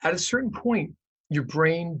 at a certain point, your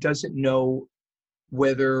brain doesn't know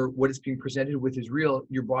whether what it's being presented with is real.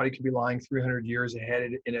 Your body could be lying 300 years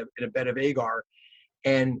ahead in a bed of agar,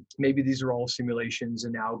 and maybe these are all simulations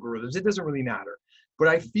and algorithms. It doesn't really matter. But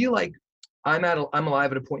I feel like I'm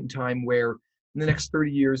alive at a point in time where in the next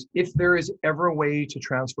 30 years, if there is ever a way to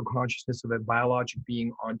transfer consciousness of a biologic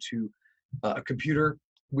being onto a computer,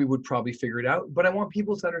 we would probably figure it out. But I want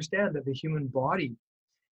people to understand that the human body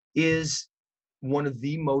is one of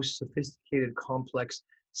the most sophisticated, complex,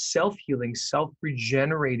 self-healing,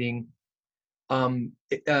 self-regenerating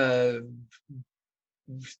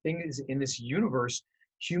things in this universe.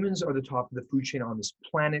 Humans are the top of the food chain on this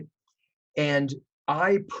planet. And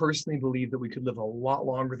I personally believe that we could live a lot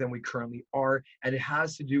longer than we currently are. And it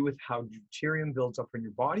has to do with how deuterium builds up in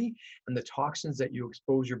your body and the toxins that you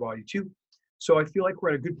expose your body to. So I feel like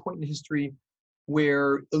we're at a good point in history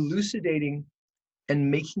where elucidating and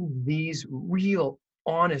making these real,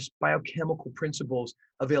 honest biochemical principles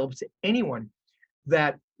available to anyone,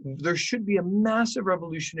 that there should be a massive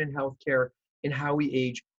revolution in healthcare in how we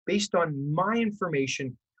age based on my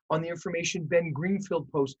information, on the information Ben Greenfield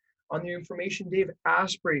posts, on the information Dave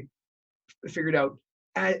Asprey figured out.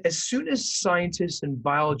 As soon as scientists and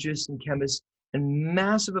biologists and chemists and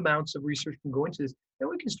massive amounts of research can go into this, then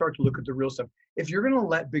we can start to look at the real stuff. If you're going to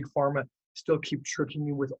let Big Pharma still keep tricking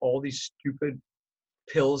you with all these stupid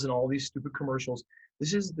pills and all these stupid commercials,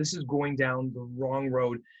 this is going down the wrong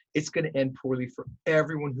road. It's going to end poorly for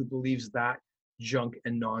everyone who believes that junk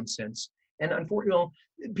and nonsense. And unfortunately,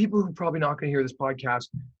 people who are probably not going to hear this podcast,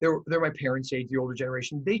 they're my parents' age, the older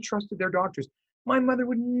generation. They trusted their doctors. My mother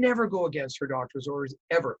would never go against her doctor's orders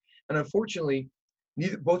ever. And unfortunately,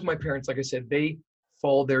 both of my parents, like I said, they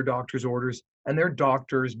followed their doctor's orders, and their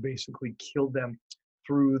doctors basically killed them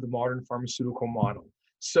through the modern pharmaceutical model.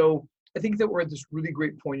 So I think that we're at this really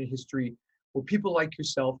great point in history where people like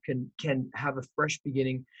yourself can have a fresh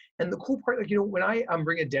beginning. And the cool part, when I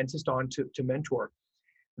bring a dentist on to mentor,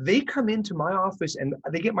 they come into my office and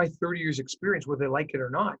they get my 30 years experience, whether they like it or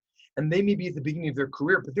not. And they may be at the beginning of their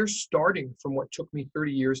career, but they're starting from what took me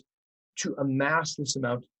 30 years to amass this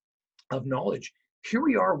amount of knowledge. Here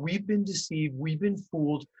we are, we've been deceived, we've been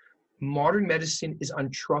fooled. Modern medicine is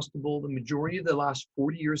untrustable. The majority of the last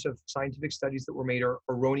 40 years of scientific studies that were made are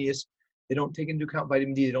erroneous. They don't take into account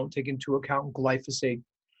vitamin D, they don't take into account glyphosate.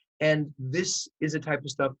 And this is a type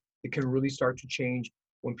of stuff that can really start to change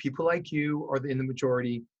when people like you are in the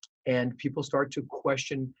majority and people start to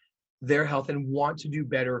question their health and want to do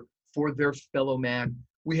better for their fellow man.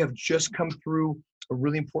 We have just come through a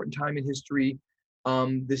really important time in history.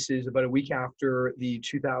 This is about a week after the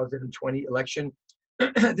 2020 election.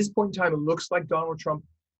 At this point in time, it looks like Donald Trump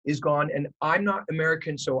is gone. And I'm not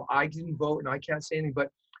American, so I didn't vote and I can't say anything. But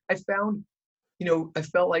I found, I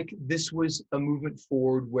felt like this was a movement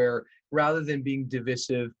forward where rather than being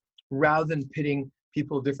divisive, rather than pitting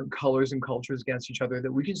people of different colors and cultures against each other,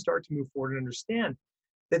 that we can start to move forward and understand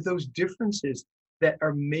that those differences that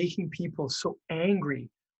are making people so angry,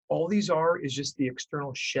 all these is just the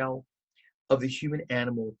external shell of the human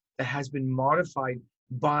animal that has been modified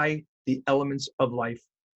by the elements of life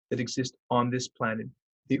that exist on this planet.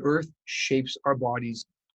 The earth shapes our bodies,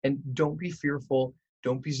 and don't be fearful,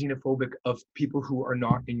 don't be xenophobic of people who are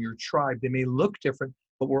not in your tribe. They may look different,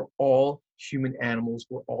 but we're all human animals.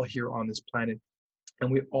 We're all here on this planet,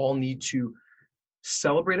 and we all need to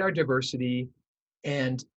celebrate our diversity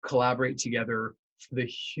and collaborate together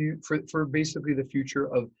for basically the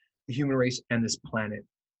future of the human race and this planet.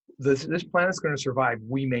 This planet's going to survive.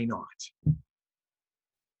 We may not.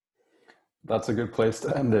 That's a good place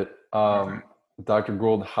to end it. Dr.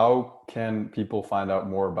 Gould, how can people find out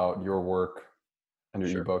more about your work and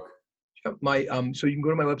your ebook? So you can go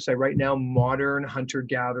to my website right now,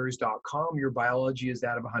 modernhuntergatherers.com. Your biology is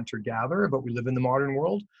that of a hunter-gatherer, but we live in the modern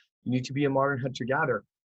world. You need to be a modern hunter-gatherer.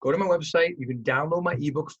 Go to my website. You can download my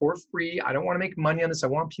ebook for free. I don't want to make money on this. I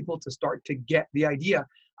want people to start to get the idea.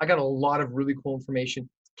 I got a lot of really cool information.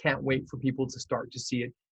 Can't wait for people to start to see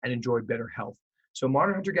it and enjoy better health. So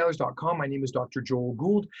modernhuntergatherers.com. My name is Dr. Joel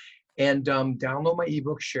Gould. and download my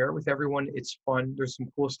ebook, share it with everyone. It's fun. There's some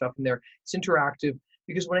cool stuff in there. It's interactive,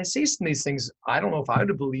 because when I say some of these things, I don't know if I would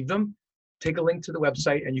have believed them. Take a link to the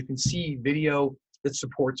website and you can see video that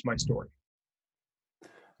supports my story.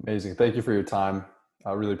 Amazing. Thank you for your time.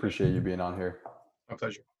 I really appreciate you being on here. My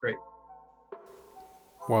pleasure. Great.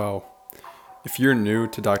 Wow. If you're new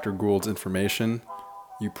to Dr. Gould's information,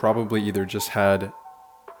 you probably either just had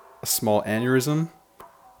a small aneurysm,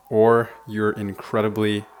 or you're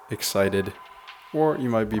incredibly excited, or you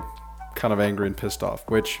might be kind of angry and pissed off,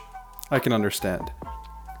 which I can understand.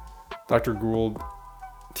 Dr. Gould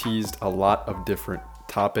teased a lot of different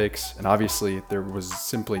topics, and obviously there was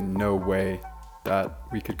simply no way that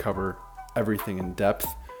we could cover everything in depth,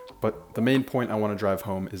 but the main point I want to drive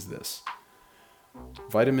home is this.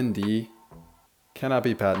 Vitamin D cannot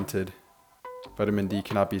be patented. Vitamin D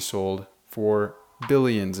cannot be sold for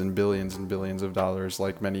billions and billions and billions of dollars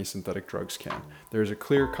like many synthetic drugs can. There is a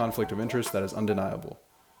clear conflict of interest that is undeniable.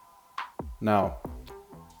 Now,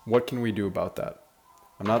 what can we do about that?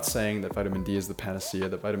 I'm not saying that vitamin D is the panacea,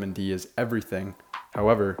 that vitamin D is everything.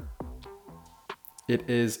 However, it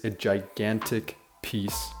is a gigantic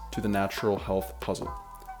piece to the natural health puzzle.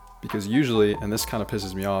 Because usually, and this kind of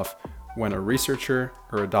pisses me off, when a researcher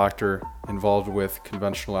or a doctor involved with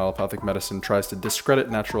conventional allopathic medicine tries to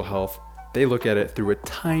discredit natural health, they look at it through a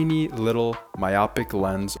tiny little myopic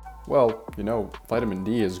lens. Well, vitamin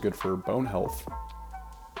D is good for bone health.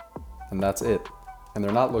 And that's it. And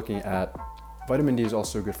they're not looking at vitamin D is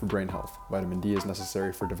also good for brain health. Vitamin D is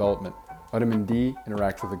necessary for development. Vitamin D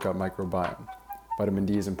interacts with the gut microbiome. Vitamin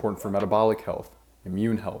D is important for metabolic health,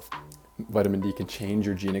 immune health. Vitamin D can change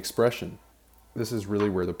your gene expression. This is really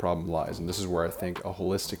where the problem lies, and this is where I think a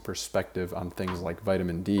holistic perspective on things like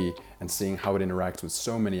vitamin D and seeing how it interacts with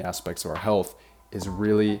so many aspects of our health is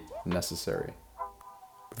really necessary.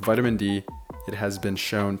 With vitamin D, it has been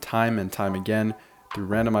shown time and time again through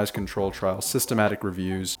randomized control trials, systematic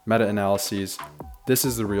reviews, meta-analyses. This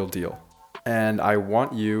is the real deal. And I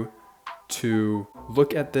want you to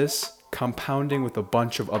look at this compounding with a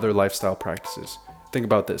bunch of other lifestyle practices. Think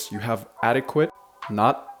about this. You have adequate,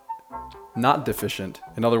 not deficient.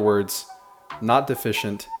 In other words, not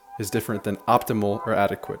deficient is different than optimal or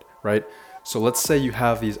adequate, right? So let's say you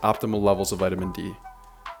have these optimal levels of vitamin D.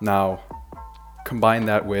 Now, combine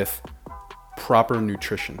that with proper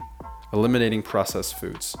nutrition, eliminating processed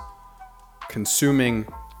foods, consuming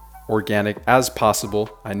organic as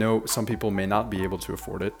possible. I know some people may not be able to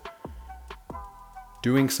afford it.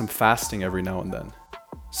 Doing some fasting every now and then,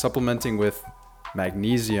 supplementing with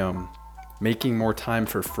magnesium, making more time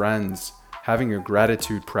for friends, having a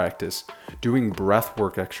gratitude practice, doing breath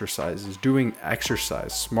work exercises, doing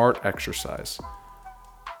exercise, smart exercise,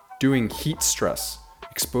 doing heat stress,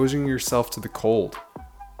 exposing yourself to the cold.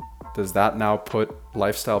 Does that now put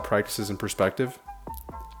lifestyle practices in perspective?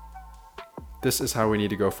 This is how we need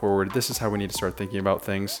to go forward. This is how we need to start thinking about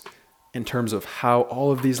things in terms of how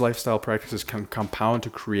all of these lifestyle practices can compound to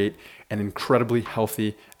create an incredibly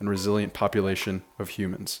healthy and resilient population of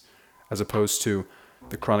humans, as opposed to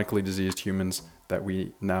the chronically diseased humans that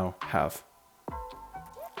we now have.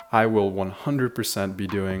 I will 100% be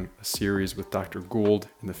doing a series with Dr. Gould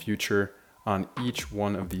in the future on each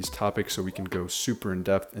one of these topics, so we can go super in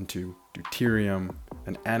depth into deuterium,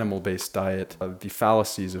 an animal-based diet, the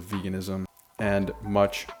fallacies of veganism, and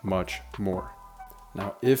much, much more.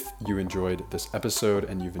 Now, if you enjoyed this episode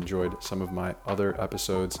and you've enjoyed some of my other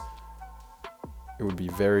episodes, it would be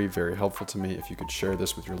very, very helpful to me if you could share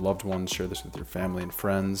this with your loved ones, share this with your family and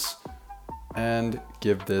friends, and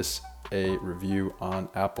give this a review on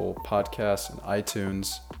Apple Podcasts and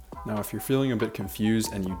iTunes. Now, if you're feeling a bit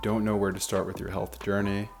confused and you don't know where to start with your health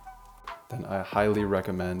journey, then I highly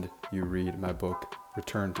recommend you read my book,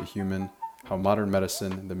 Return to Human: How Modern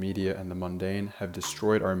Medicine, the Media, and the Mundane Have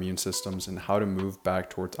Destroyed Our Immune Systems and How to Move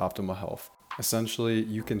Back Towards Optimal Health. Essentially,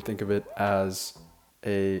 you can think of it as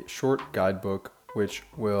a short guidebook which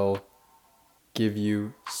will give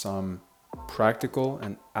you some practical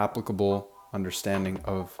and applicable understanding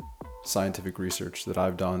of scientific research that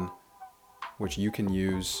I've done, which you can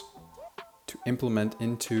use to implement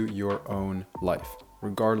into your own life,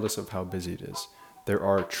 regardless of how busy it is. There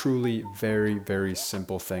are truly very, very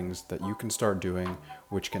simple things that you can start doing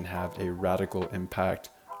which can have a radical impact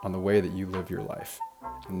on the way that you live your life.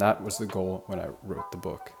 And that was the goal when I wrote the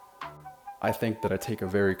book. I think that I take a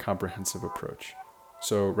very comprehensive approach.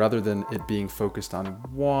 So rather than it being focused on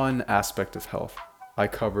one aspect of health, I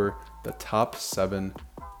cover the top 7,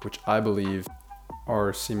 which I believe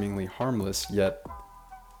are seemingly harmless, yet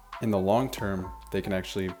in the long term, they can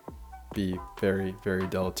actually be very, very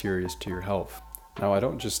deleterious to your health. Now, I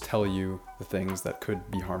don't just tell you the things that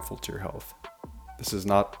could be harmful to your health. This is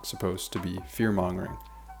not supposed to be fear-mongering.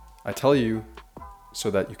 I tell you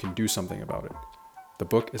so that you can do something about it. The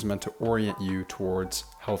book is meant to orient you towards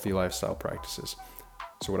healthy lifestyle practices.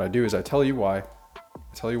 So what I do is I tell you why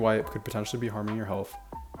it could potentially be harming your health,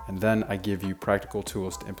 and then I give you practical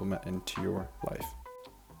tools to implement into your life.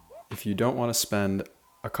 If you don't want to spend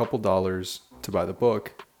a couple dollars to buy the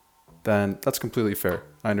book, then that's completely fair.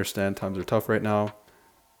 I understand times are tough right now.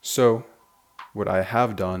 So what I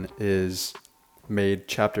have done is made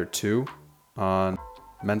chapter 2 on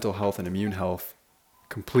mental health and immune health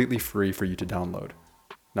completely free for you to download.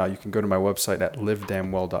 Now you can go to my website at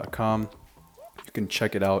livedamnwell.com. You can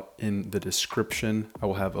check it out in the description. I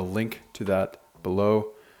will have a link to that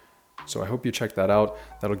below. So I hope you check that out.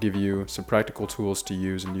 That'll give you some practical tools to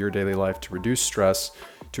use in your daily life to reduce stress,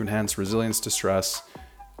 to enhance resilience to stress,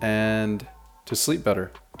 and to sleep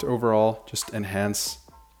better, to overall just enhance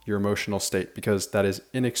your emotional state, because that is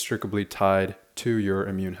inextricably tied to your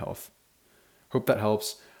immune health. Hope that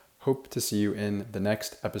helps. Hope to see you in the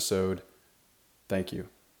next episode. Thank you.